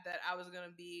at, that I was going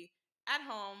to be at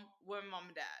home with mom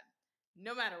and dad,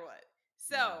 no matter what.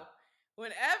 So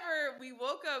whenever we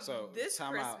woke up this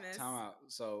Christmas, time out.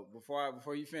 So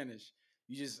before you finish,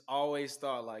 you just always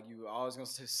thought like you were always gonna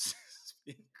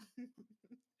say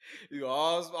you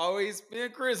always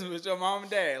spend Christmas with your mom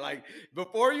and dad. Like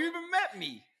before you even met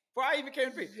me, before I even came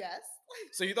to preach. Yes.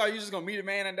 So you thought you were just gonna meet a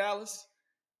man in Dallas?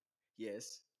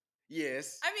 Yes.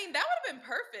 I mean, that would have been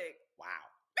perfect. Wow.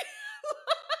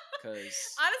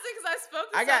 Honestly, because I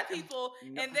spoke to some people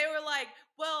and they were like,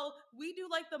 well, we do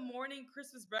like the morning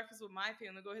Christmas breakfast with my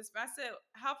family. I said,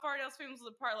 how far are those families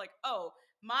apart? Like,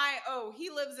 he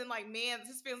lives in like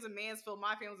his family's in Mansfield,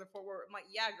 my family's in Fort Worth. I'm like,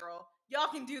 yeah, girl, y'all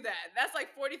can do that. That's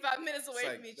like 45 minutes away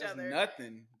from each other.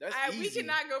 Nothing. That's easy. We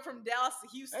cannot go from Dallas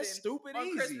to Houston. That's stupid on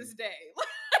easy. Christmas Day.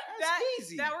 That's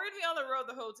easy. That we're gonna be on the road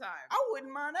the whole time. I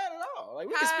wouldn't mind that at all. Like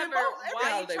we can spend every why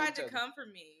holiday you tried to with come for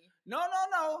me? No,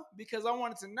 because I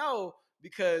wanted to know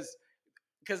because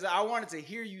I wanted to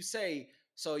hear you say,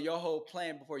 so your whole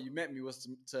plan before you met me was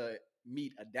to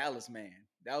meet a Dallas man.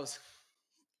 That was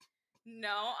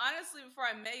No, honestly, before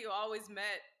I met you, I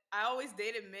always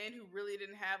dated men who really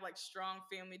didn't have like strong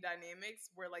family dynamics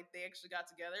where like they actually got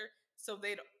together. So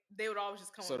they would always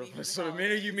just come So with me for the, the so the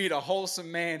minute you holidays. meet a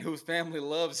wholesome man whose family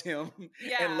loves him and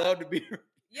Yeah. love to be,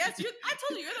 Yes, I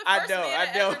told you, you're the I first know, man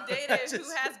I I know. ever I dated who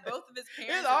just- has both of his parents. it's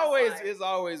in his always life. it's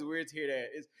always weird to hear that.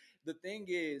 It's the thing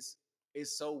is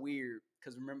it's so weird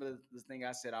because remember the thing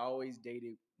I said. I always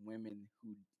dated women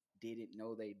who didn't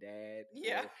know they dad,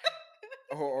 Yeah.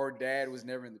 or dad was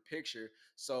never in the picture.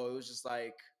 So it was just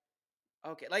like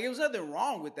okay, like it was nothing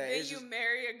wrong with that. Then It's you just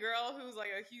marry a girl who's like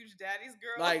a huge daddy's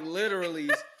girl. like literally,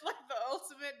 like the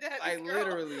ultimate daddy's like girl.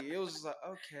 literally, it was just like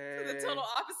So okay, the total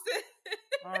opposite.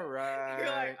 all right, You're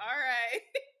like,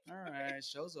 all all right,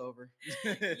 show's over.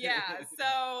 right. Yeah.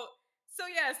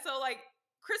 So like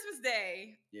Christmas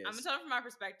Day, Yes. I'm gonna tell it from my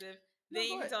perspective. No, Then go you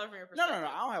can ahead. tell it from your No, perspective. no,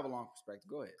 no. I don't have a long perspective.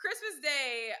 Go ahead. Christmas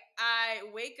Day, I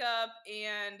wake up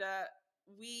and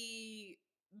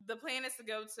the plan is to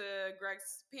go to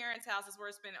Greg's parents' house. Is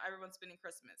where everyone's spending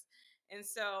Christmas, and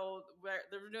so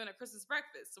they're doing a Christmas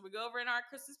breakfast. So we go over in our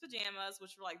Christmas pajamas,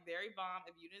 which were like very bomb.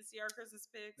 If you didn't see our Christmas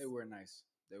pics, They were nice.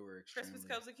 They were extremely Christmas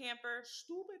cozy camper.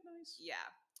 stupid nice. Yeah.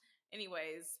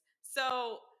 Anyways,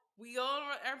 so we go in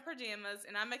our pajamas,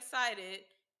 and I'm excited.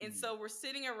 And so we're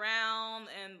sitting around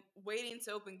and waiting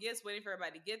to open gifts, waiting for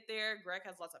everybody to get there. Greg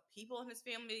has lots of people in his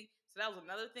family, so that was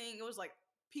another thing. It was like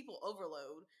people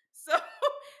overload. So,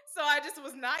 so I just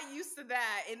was not used to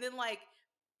that. And then like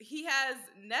he has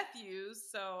nephews,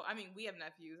 so I mean we have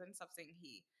nephews. I didn't stop saying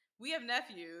he. We have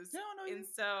nephews, No, no, and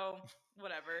so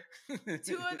whatever.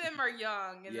 Two of them are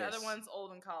young, and the other Yes. one's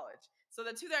old in college. So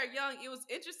the two that are young, it was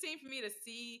interesting for me to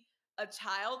see a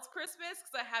child's Christmas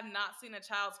because I have not seen a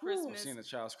child's Ooh, I've Christmas seen a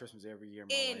child's Christmas every year in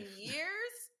my in life.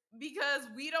 years because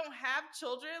we don't have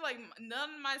children. Like none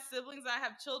of my siblings, I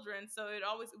have children, so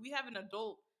we have an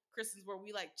adult Christmas where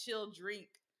we like chill, drink,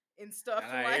 and stuff.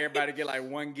 And like everybody get like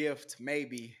one gift,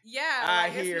 maybe. yeah, I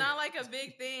like hear. it's not like a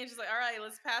big thing. It's just like, all right,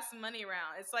 let's pass some money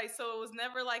around. It's like, so it was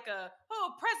never like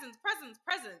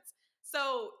presents.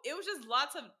 So it was just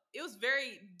it was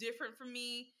very different for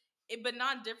me, but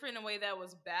not different in a way that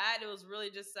was bad. It was really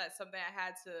just that something I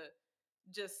had to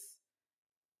just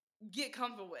get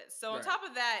comfortable with. So on Right. top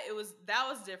of that, that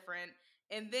was different.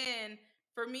 And then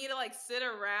for me to like sit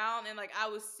around and like I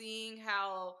was seeing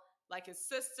how like his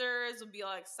sisters would be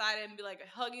like excited and be like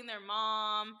hugging their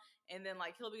mom, and then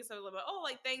like he'll be excited about, oh,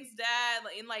 like thanks dad,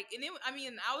 like,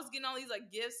 I was getting all these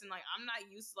like gifts, and like I'm not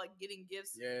used to like getting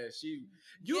gifts. Yeah,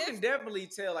 you can Gifts- definitely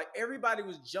tell like everybody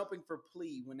was jumping for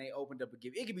plea when they opened up a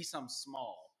gift. It could be something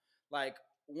small. Like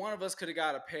one of us could have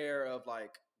got a pair of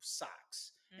like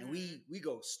socks. And Mhm. we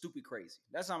go stupid crazy.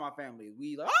 That's how my family is.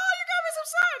 We like, oh, you got me some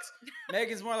socks.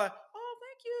 Megan's more like, oh,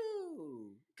 thank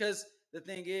you. Because the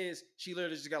thing is, she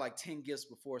literally just got like 10 gifts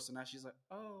before. So now she's like,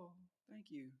 oh, thank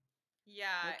you.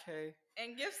 Yeah, Okay.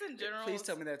 and gifts in general. Please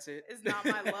tell me that's it. Is not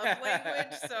my love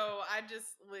language, so I just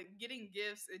like getting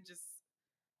gifts. It just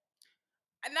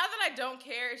not that I don't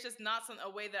care. It's just not a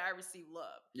way that I receive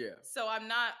love. Yeah. So I'm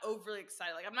not overly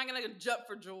excited. Like I'm not gonna jump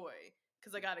for joy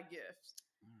because I got a gift.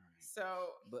 All right. So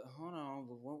But hold on.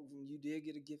 But when you did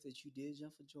get a gift that you did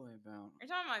jump for joy about. you're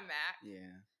talking about my Mac.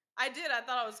 Yeah. I did. I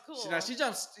thought it was cool. She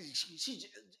jumps. She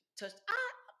touched.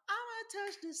 I want to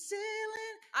touch the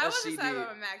ceiling. I But was she excited did.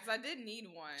 about my Mac because I did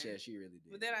need one. Yeah, she really did.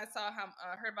 But then I saw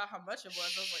heard about how much it was.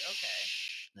 I was like, okay.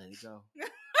 Let it go.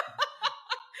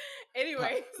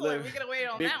 Anyway, so Look, we're gonna wait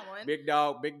on that one. Big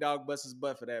dog busts his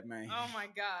butt for that, man. Oh my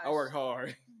gosh. I work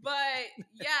hard. But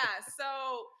yeah, so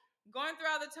going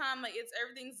throughout the time, like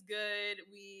everything's good.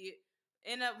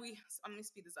 I'm gonna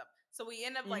speed this up. So we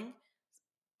end up like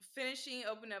finishing,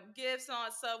 opening up gifts and all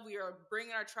that stuff. We are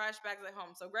bringing our trash bags at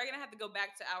home. So Greg and I had to go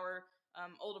back to our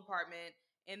old apartment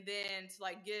and then to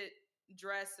like get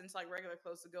dressed into like regular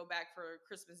clothes to go back for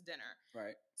Christmas dinner.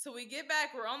 Right. So we get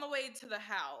back, we're on the way to the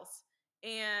house,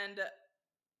 and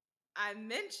I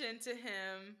mentioned to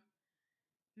him,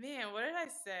 man, what did I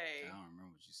say? I don't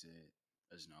remember what you said.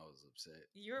 I just know I was upset.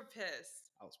 You were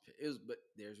pissed. I was pissed. It was, but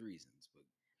there's reasons. But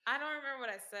I don't remember what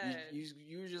I said.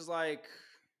 you were just like,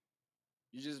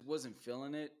 you just wasn't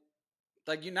feeling it.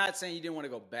 Like you're not saying you didn't want to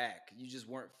go back. You just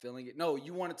weren't feeling it. No,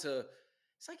 you wanted to.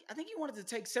 It's like I think you wanted to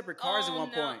take separate cars at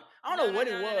one point. I don't know what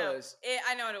it was.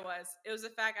 I know what it was. It was the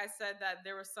fact I said that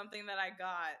there was something that I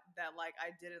got that like I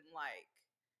didn't like.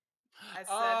 I said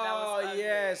that was ugly.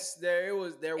 Yes, there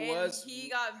was. And he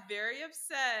got very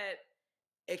upset.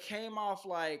 It came off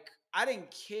like I didn't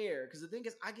care because the thing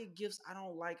is, I get gifts I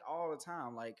don't like all the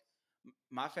time. Like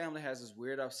my family has this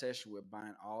weird obsession with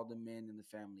buying all the men in the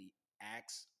family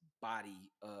Axe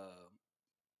body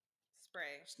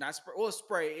Spray. It's not spray. Well,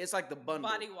 spray. It's like the bundle.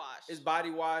 Body wash. It's body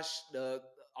wash,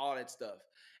 all that stuff.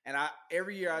 And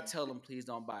every year I tell them, please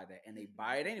don't buy that, and they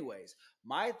buy it anyways.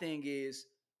 My thing is,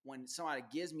 when somebody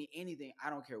gives me anything, I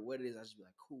don't care what it is. I just be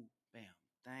like, cool, bam,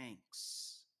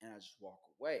 thanks, and I just walk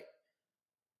away.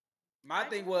 My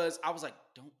thing was, I was like,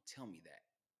 don't tell me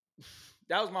that.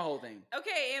 That was my whole thing.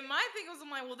 Okay, and my thing was, I'm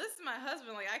like, well, this is my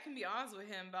husband. Like, I can be honest with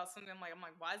him about something. I'm like,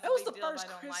 why is it That was a big the deal if first I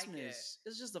don't Christmas. like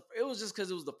it? It was just because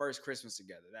it was the first Christmas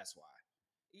together. That's why.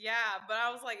 Yeah, but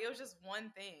I was like, it was just one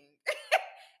thing.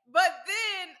 But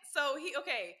then,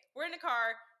 we're in the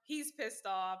car. He's pissed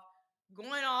off,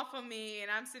 going off on me,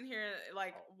 and I'm sitting here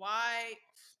like, why?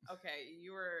 Okay,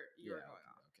 you were going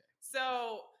off. Okay.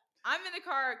 So I'm in the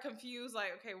car confused,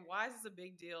 like, okay, why is this a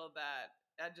big deal that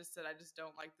I just said I just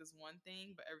don't like this one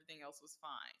thing, but everything else was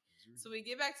fine. So we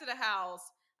get back to the house.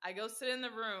 I go sit in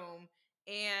the room,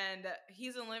 and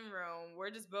he's in the living room. We're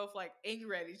just both like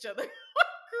angry at each other.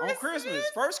 On Christmas.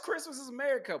 First Christmas as a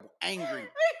married couple. Angry. We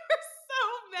were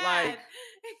so mad. Like,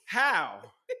 how?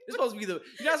 It's supposed to be you're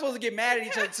not supposed to get mad at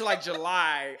each other until like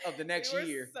July of the next We were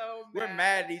year. so We're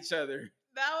mad at each other.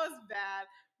 That was bad.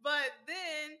 But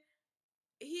then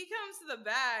he comes to the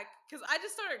back because I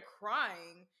just started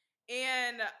crying.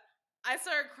 And I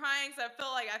started crying because I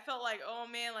felt like, oh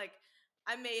man, like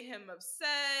I made him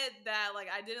upset that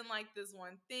like I didn't like this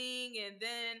one thing. And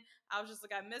then I was just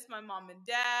like, I miss my mom and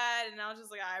dad. And I was just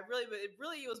like,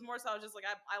 it was more so I was just like,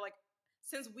 I like,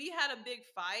 since we had a big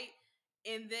fight,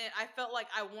 and then I felt like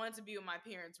I wanted to be with my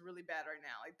parents really bad right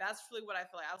now. Like that's really what I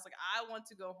feel like. I was like, I want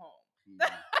to go home.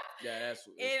 Yeah, that's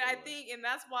and I think, and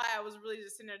that's why I was really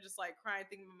just sitting there, just like crying,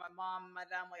 thinking about my mom and my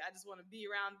dad. I'm like, I just want to be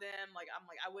around them. Like, I'm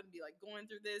like, I wouldn't be like going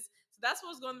through this. So that's what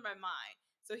was going through my mind.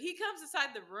 So he comes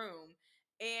inside the room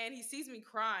and he sees me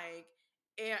crying,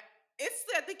 and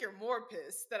I think you're more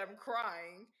pissed that I'm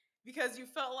crying because you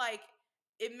felt like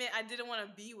it meant I didn't want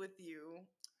to be with you.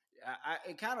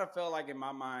 It kind of felt like in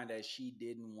my mind that she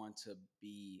didn't want to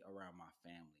be around my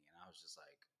family, and I was just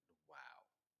like, wow.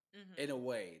 Mm-hmm. In a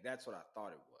way, that's what I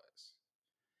thought it was.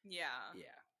 Yeah.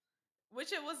 Yeah.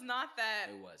 Which it was not that.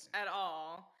 It wasn't at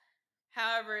all.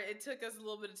 However, it took us a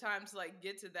little bit of time to like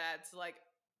get to that, to like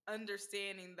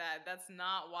understanding that that's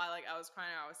not why like I was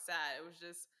crying or I was sad. It was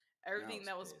just everything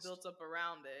that was built up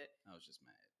around it. I was just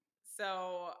mad.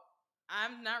 So I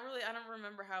don't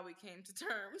remember how we came to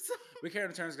terms. We came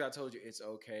to terms because I told you it's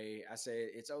okay. I said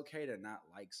it's okay to not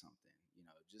like something. You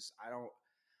know, just I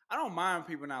don't mind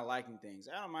people not liking things.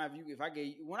 I don't mind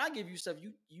when I give you stuff,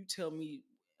 you tell me,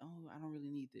 oh, I don't really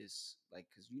need this. Like,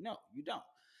 cause you don't.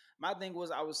 My thing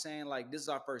was, I was saying like, this is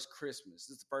our first Christmas.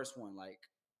 This is the first one. Like,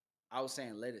 I was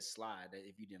saying, let it slide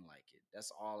if you didn't like it.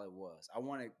 That's all it was. I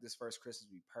wanted this first Christmas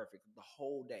to be perfect the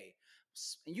whole day.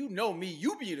 And you know me,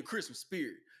 you be in the Christmas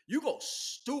spirit. You go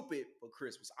stupid for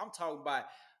Christmas. I'm talking about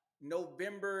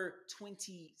November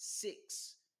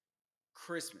 26th,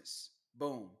 Christmas.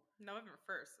 Boom.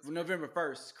 November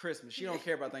 1st, Christmas. She don't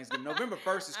care about Thanksgiving. November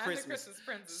 1st is Christmas. Christmas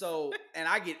princess. So, and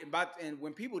and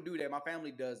when people do that, my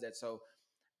family does that. So,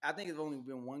 I think it's only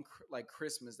been one like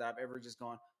Christmas that I've ever just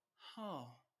gone, oh,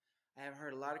 I haven't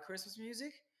heard a lot of Christmas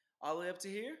music all the way up to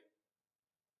here.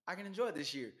 I can enjoy it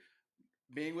this year.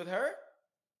 Being with her,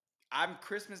 I'm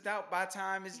Christmased out by the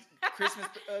time it's Christmas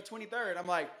 23rd. I'm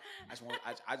like,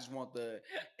 I just want the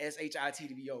SHIT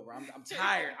to be over. I'm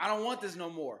tired. I don't want this no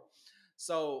more.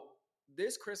 So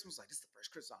this Christmas, like, this is the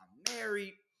first Christmas I'm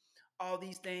married, all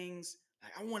these things.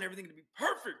 Like, I want everything to be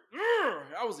perfect.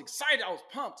 I was excited. I was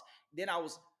pumped. Then I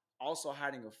was also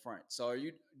hiding a front. So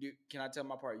can I tell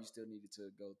my part? You still needed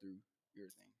to go through your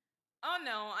thing. Oh,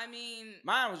 no. I mean,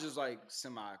 mine was just like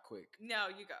semi-quick. No,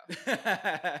 you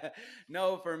go.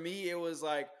 No, for me, it was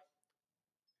like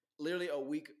literally a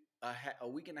week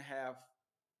and a half.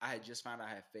 I had just found out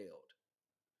I had failed.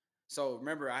 So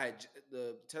remember,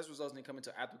 the test results didn't come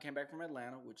until after we came back from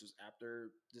Atlanta, which was after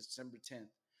December 10th.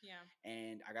 Yeah.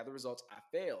 And I got the results. I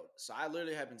failed. So I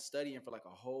literally have been studying for like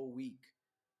a whole week.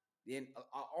 Then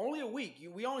only a week.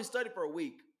 We only studied for a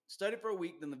week.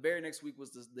 Then the very next week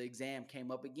was the exam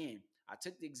came up again. I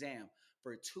took the exam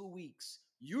for 2 weeks.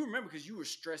 You remember because you were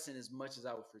stressing as much as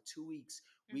I was for 2 weeks.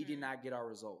 Mm-hmm. We did not get our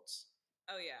results.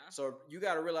 Oh, yeah. So you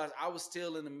got to realize I was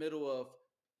still in the middle of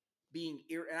being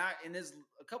and there's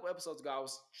a couple episodes ago, I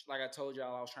was, like I told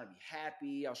y'all, I was trying to be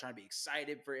happy. I was trying to be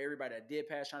excited for everybody that did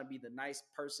pass, trying to be the nice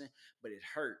person, but it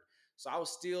hurt. So I was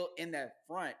still in that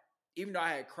front, even though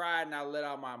I had cried and I let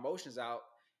out my emotions out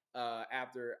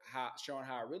after showing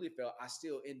how I really felt. I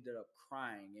still ended up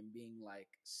crying and being like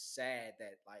sad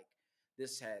that like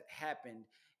this had happened.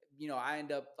 You know, I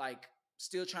end up like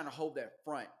still trying to hold that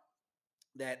front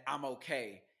that I'm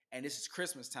okay. And this is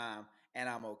Christmas time. and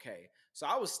I'm okay. So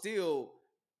I was still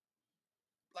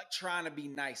like trying to be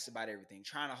nice about everything,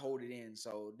 trying to hold it in.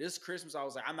 So this Christmas, I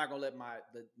was like, I'm not gonna let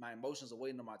my emotions of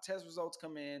waiting on my test results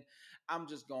come in. I'm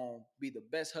just gonna be the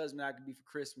best husband I can be for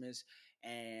Christmas,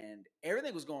 and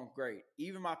everything was going great.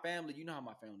 Even my family, you know how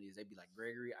my family is. They'd be like,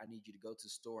 Gregory, I need you to go to the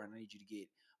store and I need you to get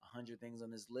 100 things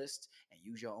on this list and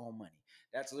use your own money.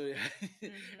 That's literally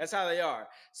that's how they are.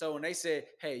 So when they said,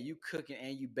 hey, you cooking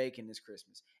and you baking this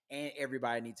Christmas, and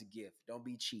everybody needs a gift, don't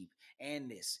be cheap, and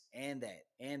this and that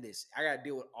and this, I gotta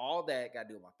deal with all that. Gotta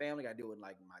deal with my family, gotta deal with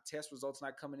like my test results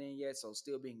not coming in yet, so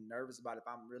still being nervous about if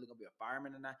I'm really gonna be a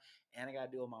fireman or not. And I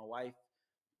gotta deal with my wife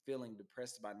feeling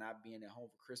depressed about not being at home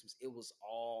for Christmas. It was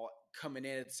all coming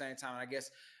in at the same time. And I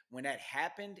guess when that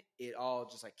happened, it all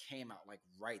just like came out like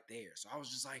right there. So I was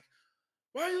just like,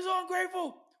 why are you so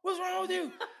ungrateful? What's wrong with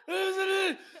you? That's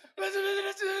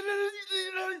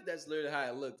literally how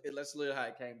it looked. That's literally how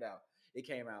it came out. It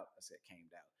came out. I said came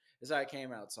out. That's how it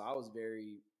came out. So I was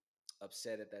very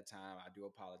upset at that time. I do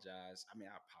apologize. I mean,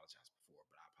 I apologized before,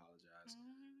 but I apologize.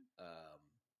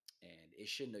 And it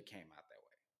shouldn't have came out that way.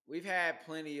 We've had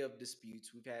plenty of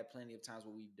disputes. We've had plenty of times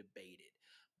where we've debated,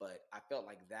 but I felt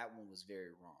like that one was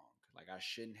very wrong. Like I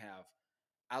shouldn't have.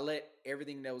 I let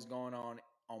everything that was going on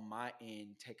my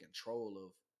end take control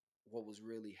of what was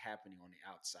really happening on the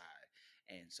outside.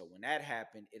 And so when that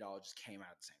happened, it all just came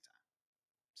out at the same time.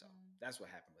 So that's what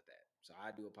happened with that. So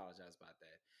I do apologize about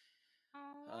that.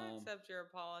 I accept your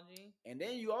apology. And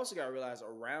then you also got to realize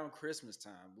around Christmas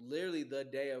time, literally the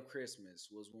day of Christmas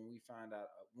was when we found out,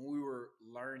 when we were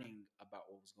learning about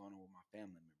what was going on with my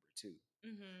family member too.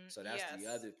 So that's the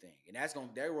other thing. And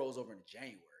that rolls over into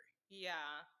January. Yeah.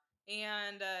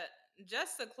 And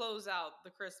just to close out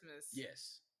the Christmas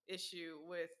issue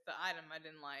with the item I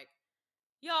didn't like,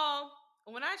 y'all,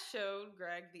 when I showed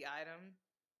Greg the item,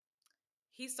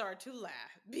 he started to laugh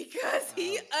because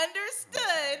he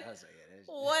understood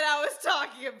what I was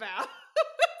talking about.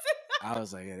 I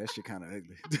was like, yeah, that shit kind of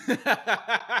ugly.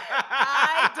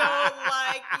 I don't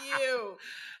like you.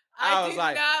 I do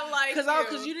not like you.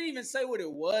 Because you didn't even say what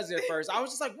it was at first. I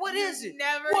was just like, what is it?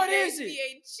 Never what gave is it? me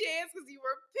a chance because you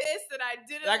were pissed that I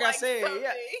didn't like I said, something.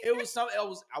 Yeah, it was something.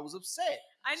 I was upset.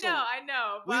 I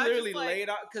know. We literally laid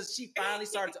out because she finally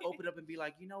started to open up and be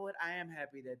like, you know what? I am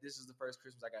happy that this is the first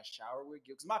Christmas I got showered with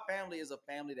gifts. My family is a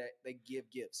family that they give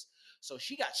gifts. So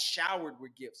she got showered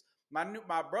with gifts.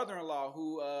 My brother-in-law,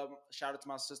 who shout out to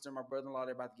my sister and my brother-in-law,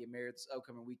 they're about to get married this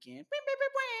upcoming weekend.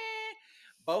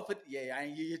 Both of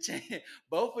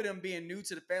them being new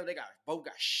to the family, they both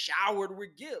got showered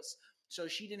with gifts. So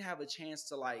she didn't have a chance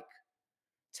to like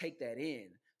take that in.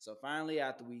 So finally,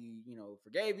 after we,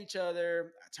 forgave each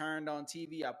other, I turned on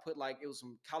TV. I put it was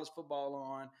some college football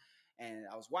on, and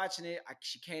I was watching it.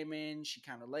 She came in, she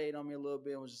kind of laid on me a little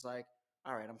bit and was just like,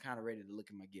 all right, I'm kind of ready to look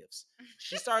at my gifts.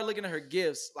 She started looking at her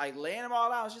gifts, like laying them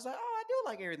all out. She's like, oh, I do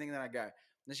like everything that I got.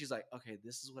 And then she's like, okay,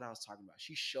 this is what I was talking about.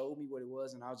 She showed me what it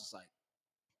was, and I was just like,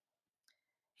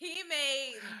 he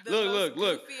made the most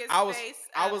goofiest face ever.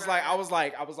 I was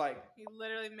like. He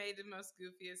literally made the most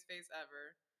goofiest face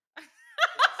ever.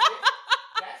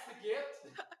 That's the gift?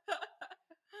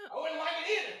 I wouldn't like it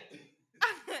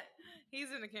either. He's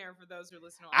in the camera for those who are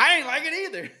listening. I ain't like it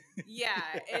either. Yeah,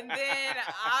 and then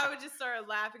I would just start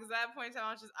laughing because at that point in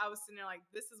time, I was sitting there like,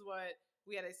 this is what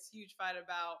we had a huge fight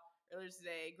about earlier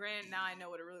today. Granted, now I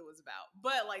know what it really was about,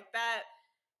 but like that,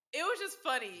 it was just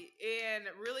funny and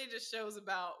really just shows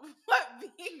about what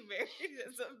being married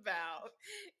is about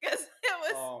because it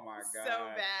was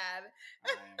so bad.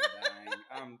 I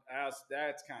am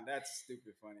dying. That's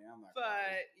stupid funny. I'm not.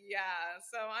 But yeah,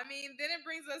 so I mean, then it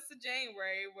brings us to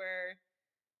January where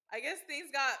I guess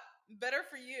things got better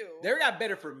for you. They got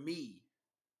better for me,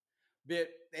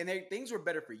 things were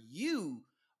better for you,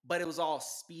 but it was all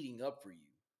speeding up for you.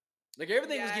 Like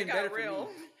everything was getting better for me.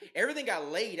 Everything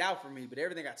got laid out for me, but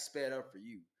everything got sped up for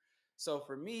you. So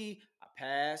for me, I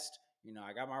passed.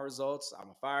 I got my results. I'm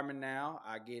a fireman now.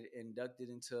 I get inducted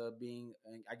into being.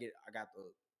 I got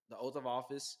the oath of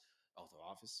office. Oath of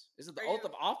office? Is it the oath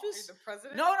of office? Are you the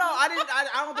president? No, I didn't.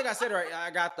 I don't think I said it right.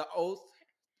 I got the oath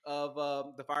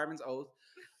of the fireman's oath.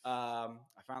 I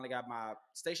finally got my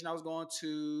station I was going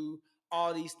to.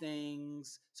 All these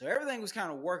things. So everything was kind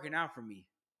of working out for me.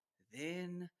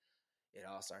 Then it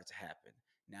all started to happen.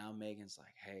 Now Megan's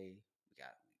like, hey, we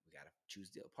got to choose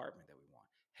the apartment that we want.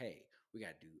 Hey, we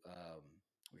got to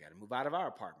move out of our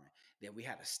apartment. Then we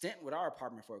had a stint with our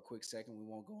apartment for a quick second. We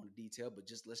won't go into detail, but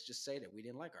let's just say that we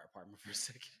didn't like our apartment for a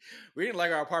second. We didn't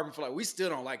like our apartment for we still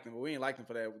don't like them, but we didn't like them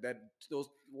for those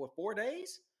 4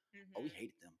 days? Mm-hmm. Oh, we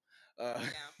hated them. Yeah,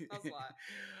 that was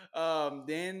a lot.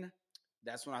 Then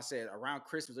that's when I said around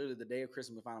Christmas, literally the day of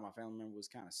Christmas, we found out my family member was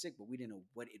kind of sick, but we didn't know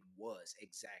what it was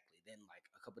exactly. Then, like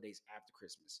a couple days after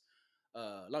Christmas,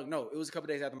 like no, it was a couple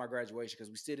days after my graduation because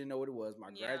we still didn't know what it was.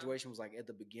 My graduation was like at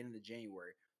the beginning of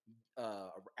January.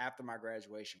 After my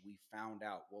graduation, we found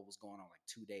out what was going on like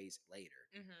 2 days later,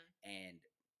 and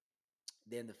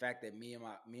then the fact that me and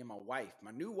my wife,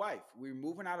 my new wife, we were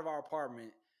moving out of our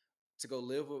apartment to go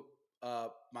live with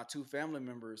my two family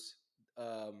members,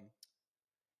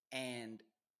 and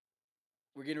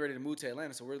we're getting ready to move to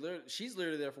Atlanta. So she's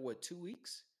literally there for what, 2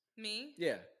 weeks? Me?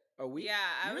 Yeah, a week. Yeah,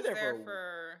 I was there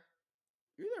for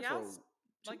you were there for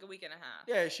like a week and a half.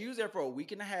 Yeah, she was there for a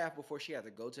week and a half before she had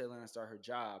to go to Atlanta and start her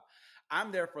job.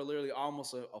 I'm there for literally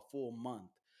almost a full month.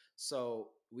 So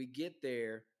we get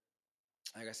there.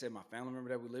 Like I said, my family member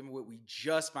that we're living with, we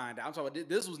just find out. I'm talking about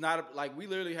this was not like we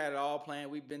literally had it all planned.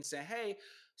 We've been saying, hey,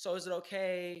 so is it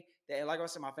okay that, like I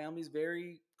said, my family's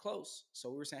very close. So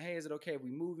we were saying, hey, is it okay if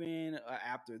we move in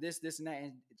after this, and that?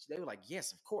 And they were like,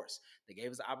 yes, of course. They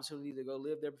gave us the opportunity to go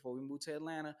live there before we moved to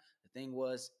Atlanta. The thing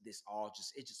was, it just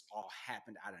all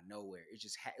happened out of nowhere. It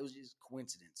was just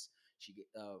coincidence.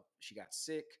 She got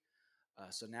sick.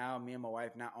 So now me and my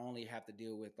wife not only have to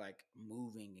deal with like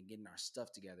moving and getting our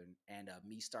stuff together, and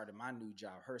me starting my new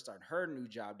job, her starting her new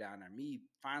job down there, me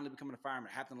finally becoming a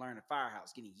fireman, having to learn a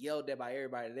firehouse, getting yelled at by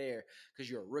everybody there because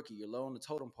you're a rookie, you're low on the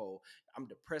totem pole. I'm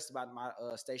depressed about my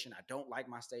station. I don't like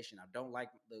my station. I don't like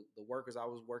the workers I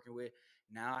was working with.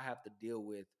 Now I have to deal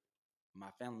with my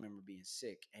family member being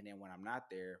sick, and then when I'm not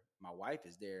there, my wife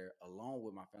is there alone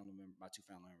with my family member, my two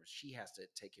family members. She has to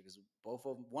take care because both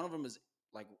of them, one of them is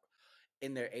like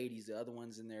in their 80s, the other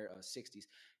one's in their 60s.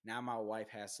 Now my wife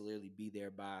has to literally be there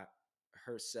by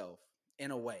herself in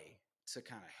a way to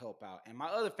kind of help out. And my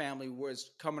other family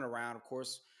was coming around. Of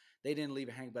course, they didn't leave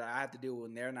it hanging, but I have to deal with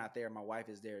when they're not there. My wife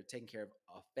is there taking care of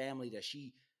a family that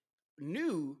she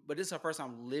knew, but this is her first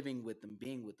time living with them,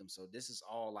 being with them. So this is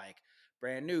all like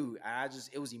brand new.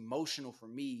 It was emotional for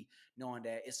me knowing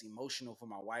that it's emotional for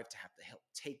my wife to have to help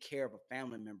take care of a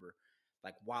family member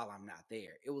like while I'm not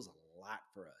there. It was a lot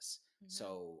for us.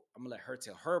 So I'm gonna let her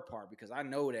tell her part because I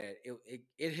know that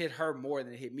it hit her more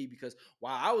than it hit me because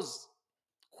while I was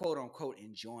quote unquote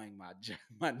enjoying my job,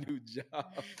 my new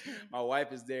job, my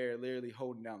wife is there literally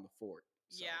holding down the fort.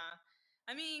 So. Yeah,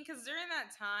 I mean, because during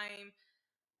that time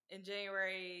in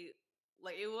January,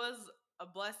 like it was a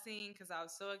blessing because I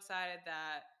was so excited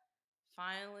that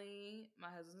finally my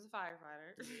husband's a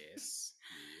firefighter. Yes.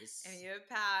 And he had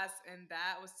passed, and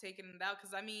that was taken out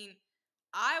because I mean,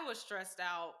 I was stressed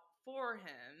out for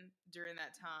him during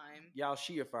that time. Y'all,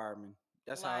 she a fireman.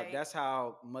 That's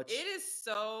how much it is.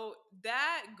 So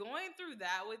that going through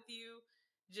that with you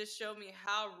just showed me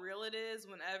how real it is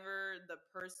whenever the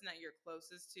person that you're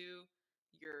closest to,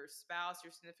 your spouse, your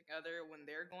significant other, when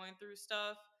they're going through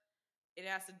stuff, it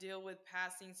has to deal with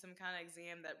passing some kind of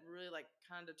exam that really like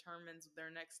kind of determines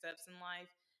their next steps in life.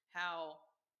 How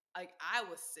like I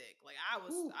was sick, like I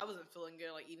wasn't feeling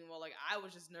good, like eating well, like I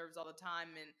was just nervous all the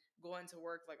time and going to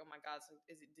work, like oh my God, so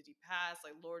did he pass?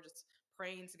 Like Lord, just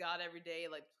praying to God every day,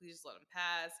 like please just let him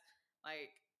pass.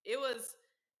 Like it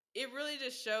really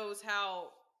just shows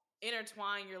how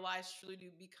intertwined your lives truly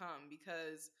do become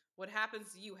because what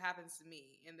happens to you happens to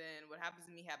me, and then what happens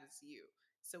to me happens to you.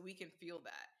 So we can feel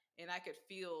that, and I could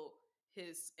feel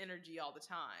his energy all the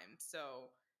time.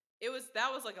 So that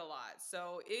was like a lot.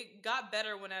 So it got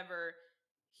better whenever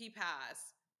he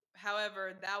passed.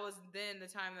 However, that was then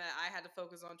the time that I had to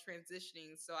focus on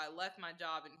transitioning. So I left my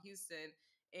job in Houston,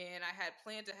 and I had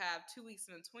planned to have 2 weeks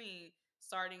in between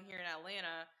starting here in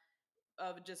Atlanta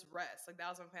of just rest. Like that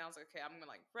was my plan. I was like, okay, I'm gonna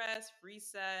like rest,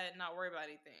 reset, not worry about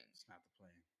anything. It's not the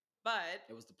plan. But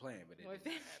it was the plan, but it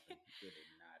did not happen. It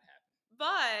did not happen.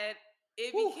 But it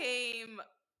became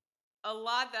a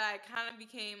lot that I kind of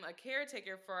became a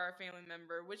caretaker for our family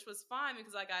member, which was fine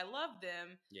because like I loved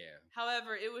them. Yeah.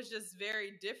 However, it was just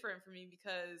very different for me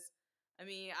because I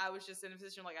mean, I was just in a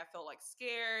position like I felt like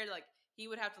scared, like he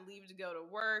would have to leave to go to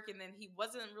work, and then he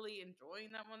wasn't really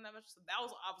enjoying that one that much. So I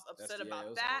was upset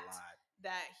about that.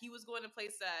 That he was going to a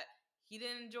place that he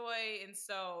didn't enjoy, and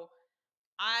so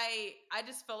I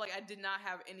just felt like I did not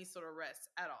have any sort of rest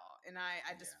at all, and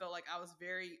I just felt like I was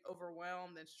very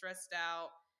overwhelmed and stressed out,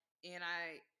 and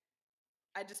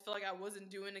I just felt like I wasn't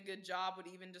doing a good job with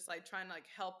even just like trying to like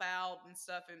help out and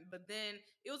stuff. And but then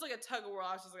it was like a tug of war.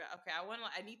 I was just like, okay,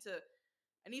 I need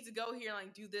to go here and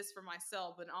like do this for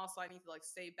myself, but also I need to like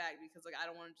stay back because like I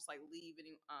don't want to just like leave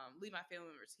my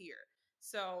family members here.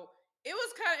 So it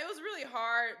was really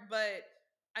hard, but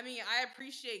I mean I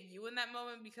appreciate you in that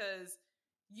moment because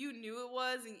you knew it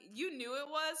was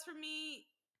for me,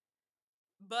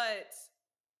 but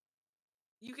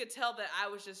you could tell that I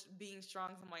was just being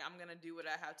strong. So I'm like, I'm gonna do what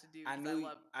I have to do. I 'cause knew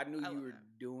I you love were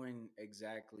him. doing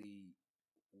exactly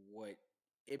what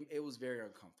it was very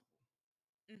uncomfortable.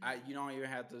 Mhm. You don't even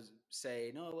have to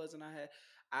say no, it wasn't.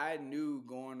 I knew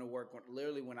going to work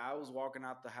literally when I was walking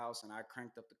out the house and I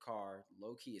cranked up the car.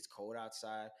 Low key, it's cold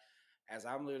outside. As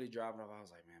I'm literally driving off, I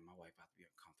was like, man, my wife about to be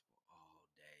uncomfortable all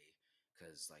day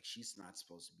because like she's not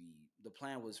supposed to be. The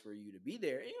plan was for you to be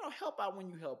there, and, help out when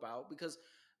you help out because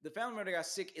the family member that got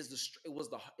sick is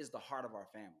the heart of our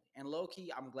family. And low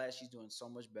key, I'm glad she's doing so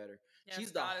much better. Yes,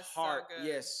 She's the God is so heart. good.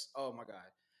 Yes. Oh my God.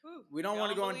 Whew. We don't Y'all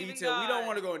want to go in believe in detail. We don't God.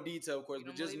 want to go in detail, of course, You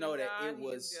but don't just believe know in that God, it He's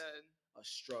was good. a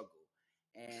struggle.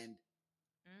 And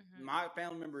Mhm. my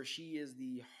family member, she is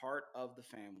the heart of the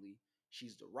family.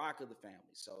 She's the rock of the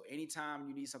family. So anytime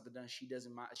you need something done, she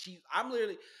doesn't mind. I'm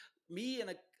literally me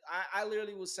and I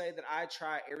literally will say that I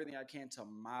try everything I can to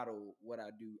model what I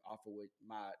do off of what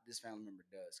this family member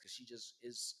does because she just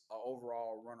is an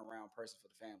overall run around person for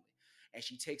the family, and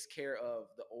she takes care of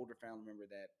the older family member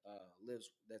that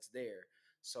that's there.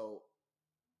 So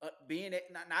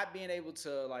not being able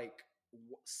to like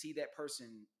see that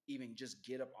person even just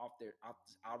get up off their out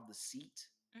of the seat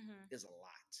Mhm. is a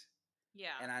lot.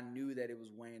 Yeah. And I knew that it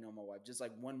was weighing on my wife. Just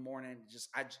like one morning,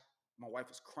 my wife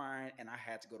was crying and I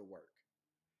had to go to work.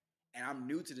 And I'm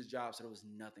new to this job, so there was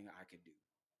nothing I could do.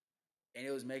 And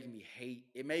it was making me hate.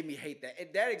 It made me hate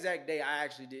that. That exact day, I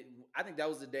actually didn't. I think that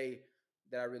was the day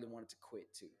that I really wanted to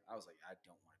quit too. I was like, I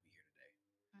don't want to be here today.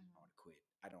 I want to quit.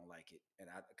 I don't like it, and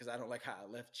because I don't like how I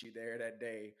left you there that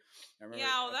day. I remember.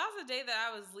 Yeah, well, that was the day that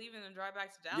I was leaving to drive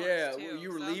back to Dallas. Yeah, too. you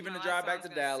were So that was leaving my to last drive time I back was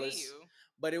to gonna see Dallas. you.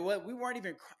 But we weren't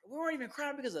even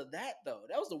crying because of that though.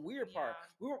 That was the weird part.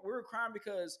 Yeah. We were crying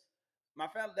because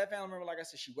that family member, like I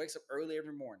said, she wakes up early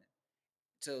every morning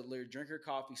to drink her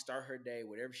coffee, start her day,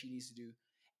 whatever she needs to do.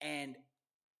 And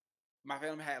my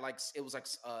family had it was like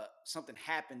something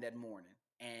happened that morning,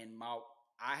 and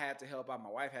I had to help out. My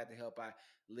wife had to help out.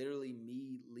 Literally,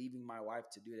 me leaving my wife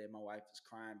to do that. My wife is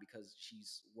crying because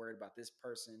she's worried about this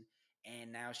person,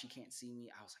 and now she can't see me.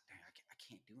 I was like, dang, I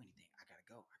can't do anything. I gotta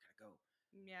go.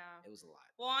 Yeah. It was a lot.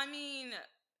 Well, I mean,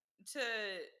 to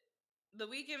the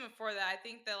weekend before that, I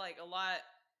think that like a lot.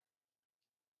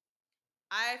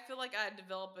 I feel like I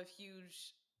developed a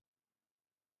huge,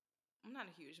 not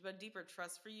a huge, but deeper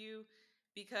trust for you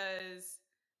because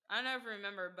I don't know if you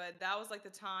remember, but that was like the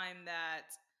time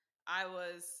that I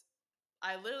was,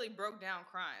 I literally broke down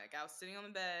crying. Like I was sitting on the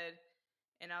bed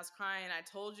and I was crying. I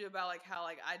told you about like how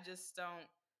like I just don't.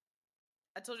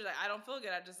 I told you like I don't feel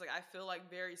good. I just like I feel like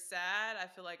very sad. I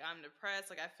feel like I'm depressed.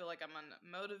 Like I feel like I'm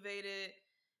unmotivated,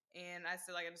 and I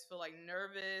said like I just feel like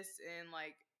nervous and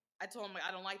like I told him like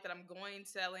I don't like that I'm going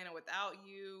to Atlanta without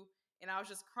you, and I was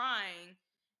just crying,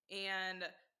 and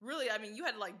really I mean you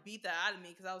had to like beat that out of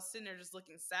me because I was sitting there just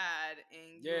looking sad,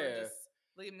 and you were Yeah. just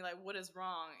looking at me like what is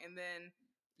wrong, and then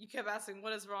you kept asking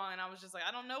what is wrong, and I was just like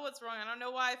I don't know what's wrong. I don't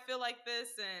know why I feel like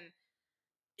this, and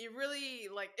it really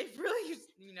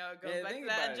goes Yeah, back think to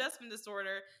that about it. adjustment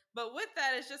disorder. But with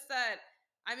that, it's just that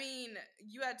I mean,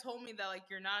 you had told me that like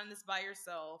you're not in this by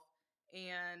yourself,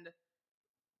 and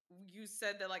you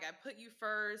said that like I put you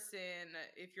first, and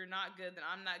if you're not good, then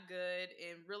I'm not good.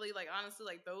 And really, like honestly,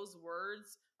 like those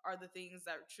words are the things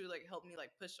that truly like helped me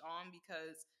like push on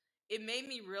because it made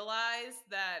me realize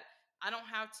that I don't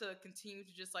have to continue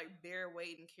to just like bear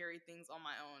weight and carry things on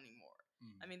my own anymore.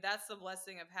 I mean, that's the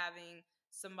blessing of having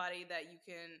somebody that you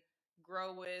can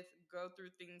grow with, go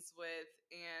through things with,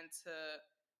 and to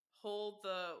hold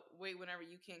the weight whenever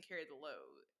you can't carry the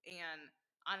load. And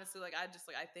honestly, like I just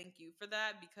like I thank you for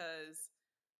that because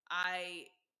I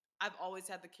I've always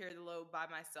had to carry the load by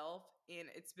myself, and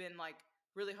it's been like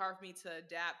really hard for me to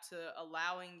adapt to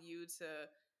allowing you to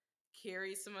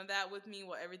carry some of that with me.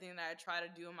 What everything that I try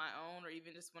to do on my own, or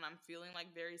even just when I'm feeling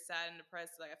like very sad and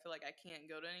depressed, like I feel like I can't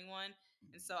go to anyone.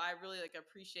 And so I really like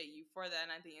appreciate you for that. And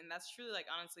I think, and that's truly like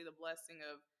honestly the blessing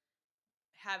of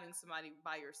having somebody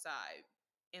by your side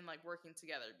and like working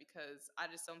together because I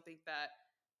just don't think that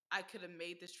I could have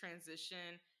made this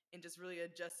transition and just really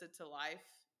adjusted to life,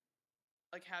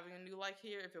 like having a new life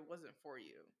here, if it wasn't for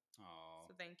you. Oh,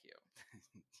 So thank you.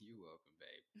 you welcome,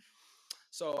 babe.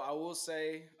 So I will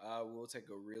say we'll take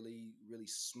a really, really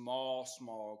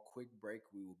small, quick break.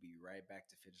 We will be right back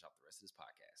to finish off the rest of this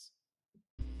podcast.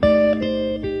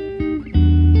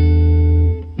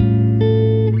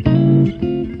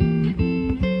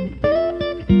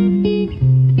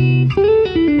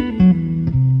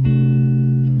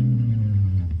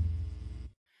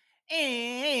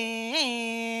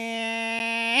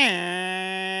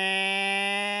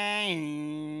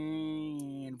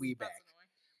 And we back. That's annoying.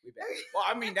 We back. Well,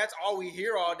 I mean, that's all we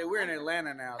hear all day. We're in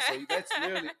Atlanta now, so that's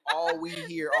literally all we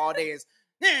hear all day is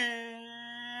beep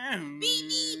beep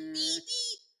beep beep.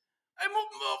 Hey,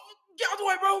 get out the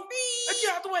way, bro! Hey,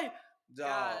 get out the way!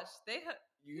 Gosh,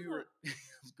 You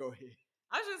go ahead.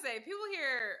 I was gonna say, people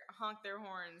here honk their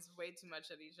horns way too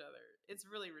much at each other. It's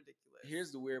really ridiculous.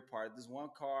 Here's the weird part. This one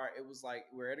car, it was like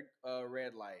we're at a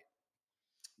red light.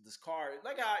 This car,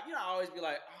 like I always be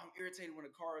like, oh, I'm irritated when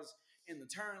a car is in the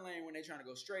turn lane when they're trying to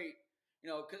go straight.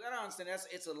 Because I don't understand.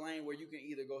 It's a lane where you can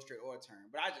either go straight or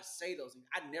turn. But I just say those things.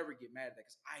 I never get mad at that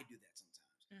because I do that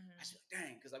sometimes. I just be like,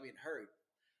 dang, because I'm getting hurt.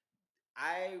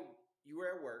 You were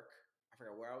at work. I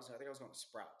forgot where I was. I think I was going to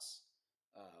Sprouts.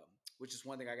 Which is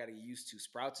one thing I got to get used to.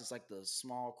 Sprouts is like the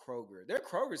small Kroger. Their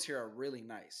Krogers here are really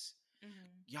nice.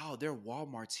 Y'all, their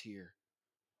Walmarts here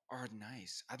are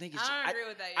nice. I think it's. I don't agree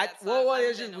with that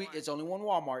yet. It's only one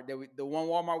Walmart. The one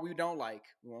Walmart we don't like.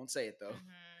 We won't say it though.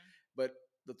 But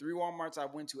the 3 Walmarts I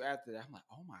went to after that, I'm like,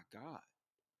 oh my god.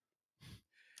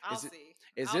 I'll see.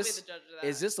 I'll be the judge of that.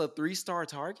 Is this a 3-star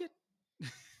Target?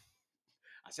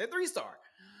 I said 3-star.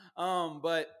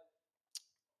 But.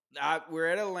 We're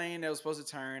at a lane that was supposed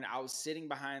to turn. I was sitting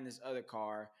behind this other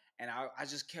car, and I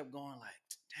just kept going like,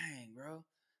 dang, bro.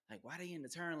 Like, why they in the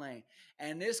turn lane?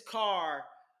 And this car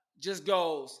just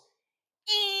goes,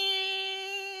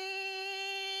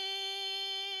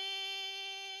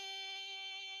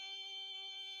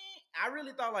 I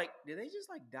really thought, like, did they just,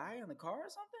 like, die in the car or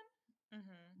something?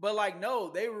 But, like, no,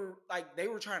 they were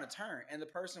trying to turn, and the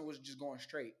person was just going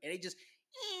straight. And they just,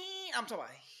 I'm talking about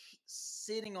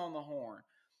sitting on the horn.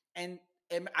 And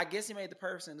I guess he made the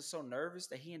person so nervous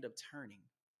that he ended up turning.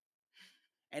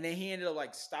 And then he ended up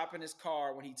like stopping his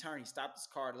car when he turned. He stopped his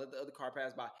car to let the other car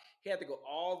pass by. He had to go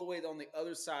all the way on the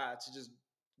other side to just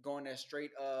go in that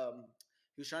straight.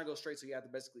 He was trying to go straight, so he had to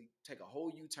basically take a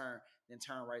whole U-turn, then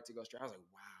turn right to go straight. I was like,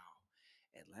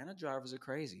 wow, Atlanta drivers are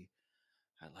crazy.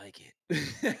 I like it.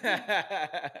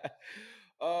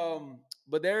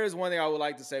 But there is one thing I would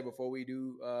like to say before we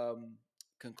do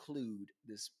conclude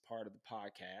this part of the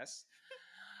podcast.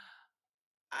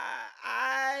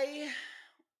 I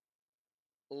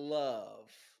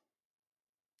love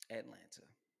Atlanta.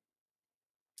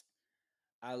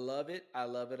 I love it. I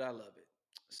love it. I love it.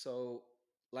 So,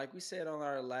 like we said on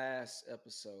our last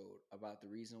episode about the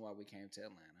reason why we came to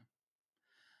Atlanta,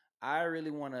 I really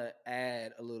want to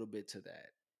add a little bit to that.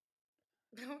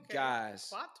 Okay. Guys,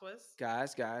 plot twist.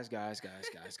 Guys.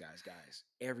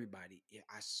 Everybody,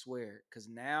 I swear, because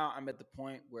now I'm at the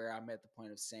point where I'm at the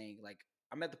point of saying, like,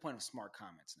 I'm at the point of smart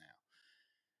comments now.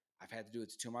 I've had to do it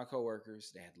to 2 of my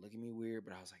coworkers. They had to look at me weird,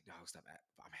 but I was like, dog, stop.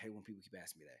 I hate when people keep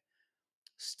asking me that.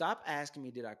 Stop asking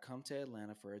me, did I come to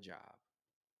Atlanta for a job?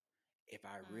 If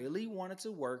I really wanted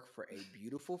to work for a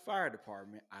beautiful fire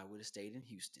department, I would have stayed in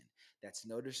Houston. That's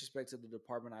no disrespect to the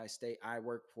department I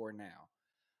work for now.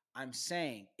 I'm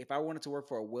saying if I wanted to work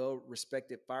for a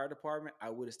well-respected fire department, I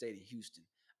would have stayed in Houston.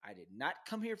 I did not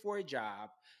come here for a job.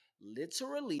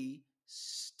 Literally,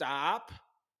 stop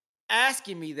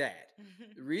asking me that.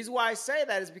 The reason why I say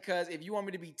that is because if you want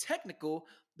me to be technical,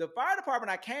 the fire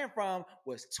department I came from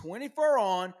was 24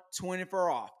 on, 24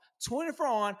 off. 24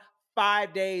 on,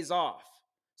 5 days off.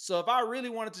 So if I really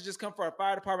wanted to just come for a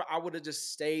fire department, I would have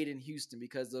just stayed in Houston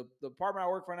because the department I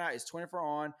work for now is 24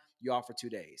 on, you off for 2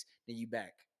 days. Then you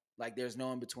back. Like there's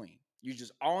no in between. You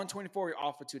just on 24, you're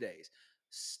off for 2 days.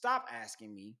 Stop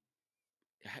asking me,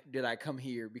 did I come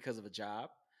here because of a job?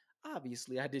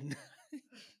 Obviously, I didn't.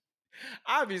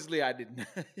 Obviously, I didn't.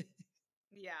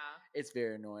 Yeah. It's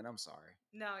very annoying. I'm sorry.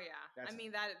 No, yeah. I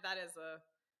mean, that is a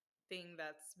thing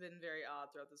that's been very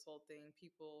odd throughout this whole thing.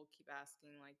 People keep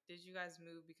asking, like, did you guys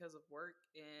move because of work?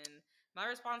 And my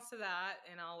response to that,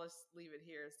 and I'll just leave it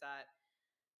here, is that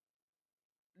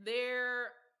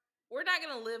we're not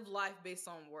going to live life based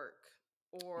on work.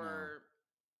 Or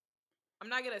I'm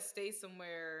not going to stay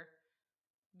somewhere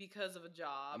because of a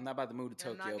job. I'm not about to move to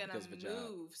Tokyo because of a job. I'm not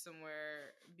going to move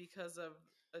somewhere because of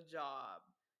a job.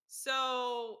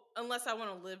 So, unless I want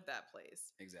to live that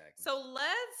place. Exactly. So,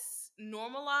 let's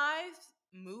normalize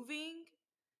moving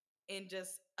and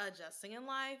just adjusting in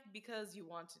life because you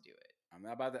want to do it. I'm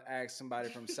not about to ask somebody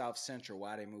from South Central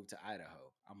why they moved to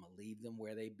Idaho. I'm going to leave them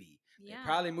where they be. Yeah. They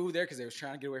probably moved there because they was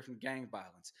trying to get away from gang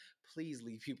violence. Please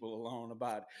leave people alone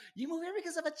about it. You moved here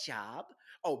because of a job?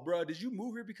 Oh, bro, did you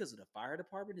move here because of the fire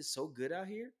department is so good out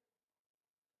here?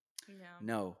 Yeah.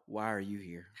 No. Why are you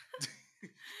here?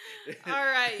 All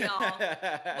right, y'all.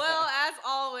 Well, as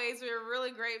always, we're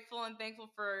really grateful and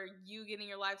thankful for you getting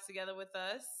your lives together with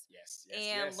us. yes,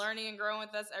 And learning and growing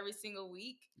with us every single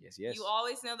week. Yes, yes. You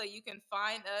always know that you can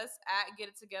find us at Get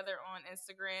It Together on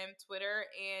Instagram, Twitter,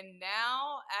 and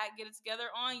now at Get It Together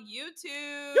on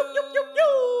YouTube.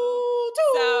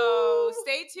 So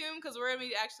stay tuned because we're going to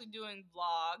be actually doing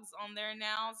vlogs on there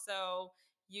now. So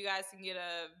you guys can get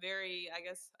a very, I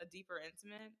guess, a deeper,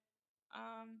 intimate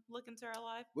look into our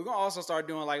life. We're gonna also start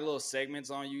doing like little segments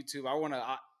on YouTube. I want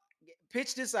to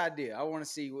pitch this idea. I want to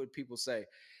see what people say.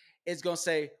 It's gonna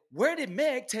say, "Where did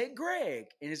Meg take Greg?"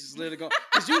 And it's just literally going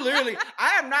because you literally.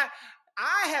 I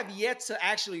have yet to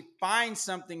actually find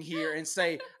something here and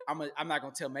say I'm not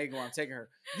gonna tell Megan where I'm taking her.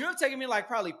 You're taking me like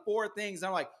probably 4 things.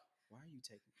 I'm like, why are you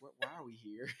taking? Why are we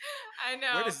here? I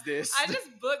know. What is this? I just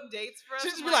booked dates for us. She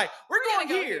just be like, we're going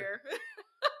here.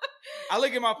 I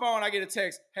look at my phone, I get a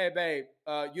text, "Hey babe,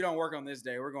 you don't work on this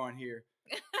day. We're going here."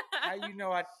 How you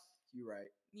know you're right.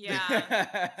 Yeah.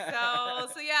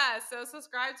 So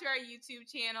subscribe to our YouTube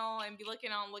channel and be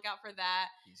lookout for that.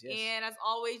 Yes. And as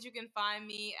always, you can find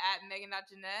me at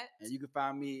Megan.Jeanette. And you can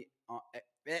find me on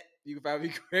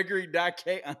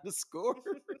Gregory.K_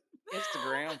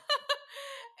 Instagram.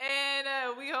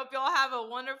 And we hope y'all have a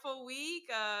wonderful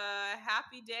week,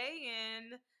 happy day,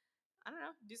 and I don't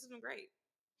know, do something great.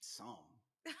 Song.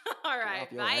 All right.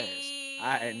 Bye. All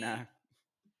right, now.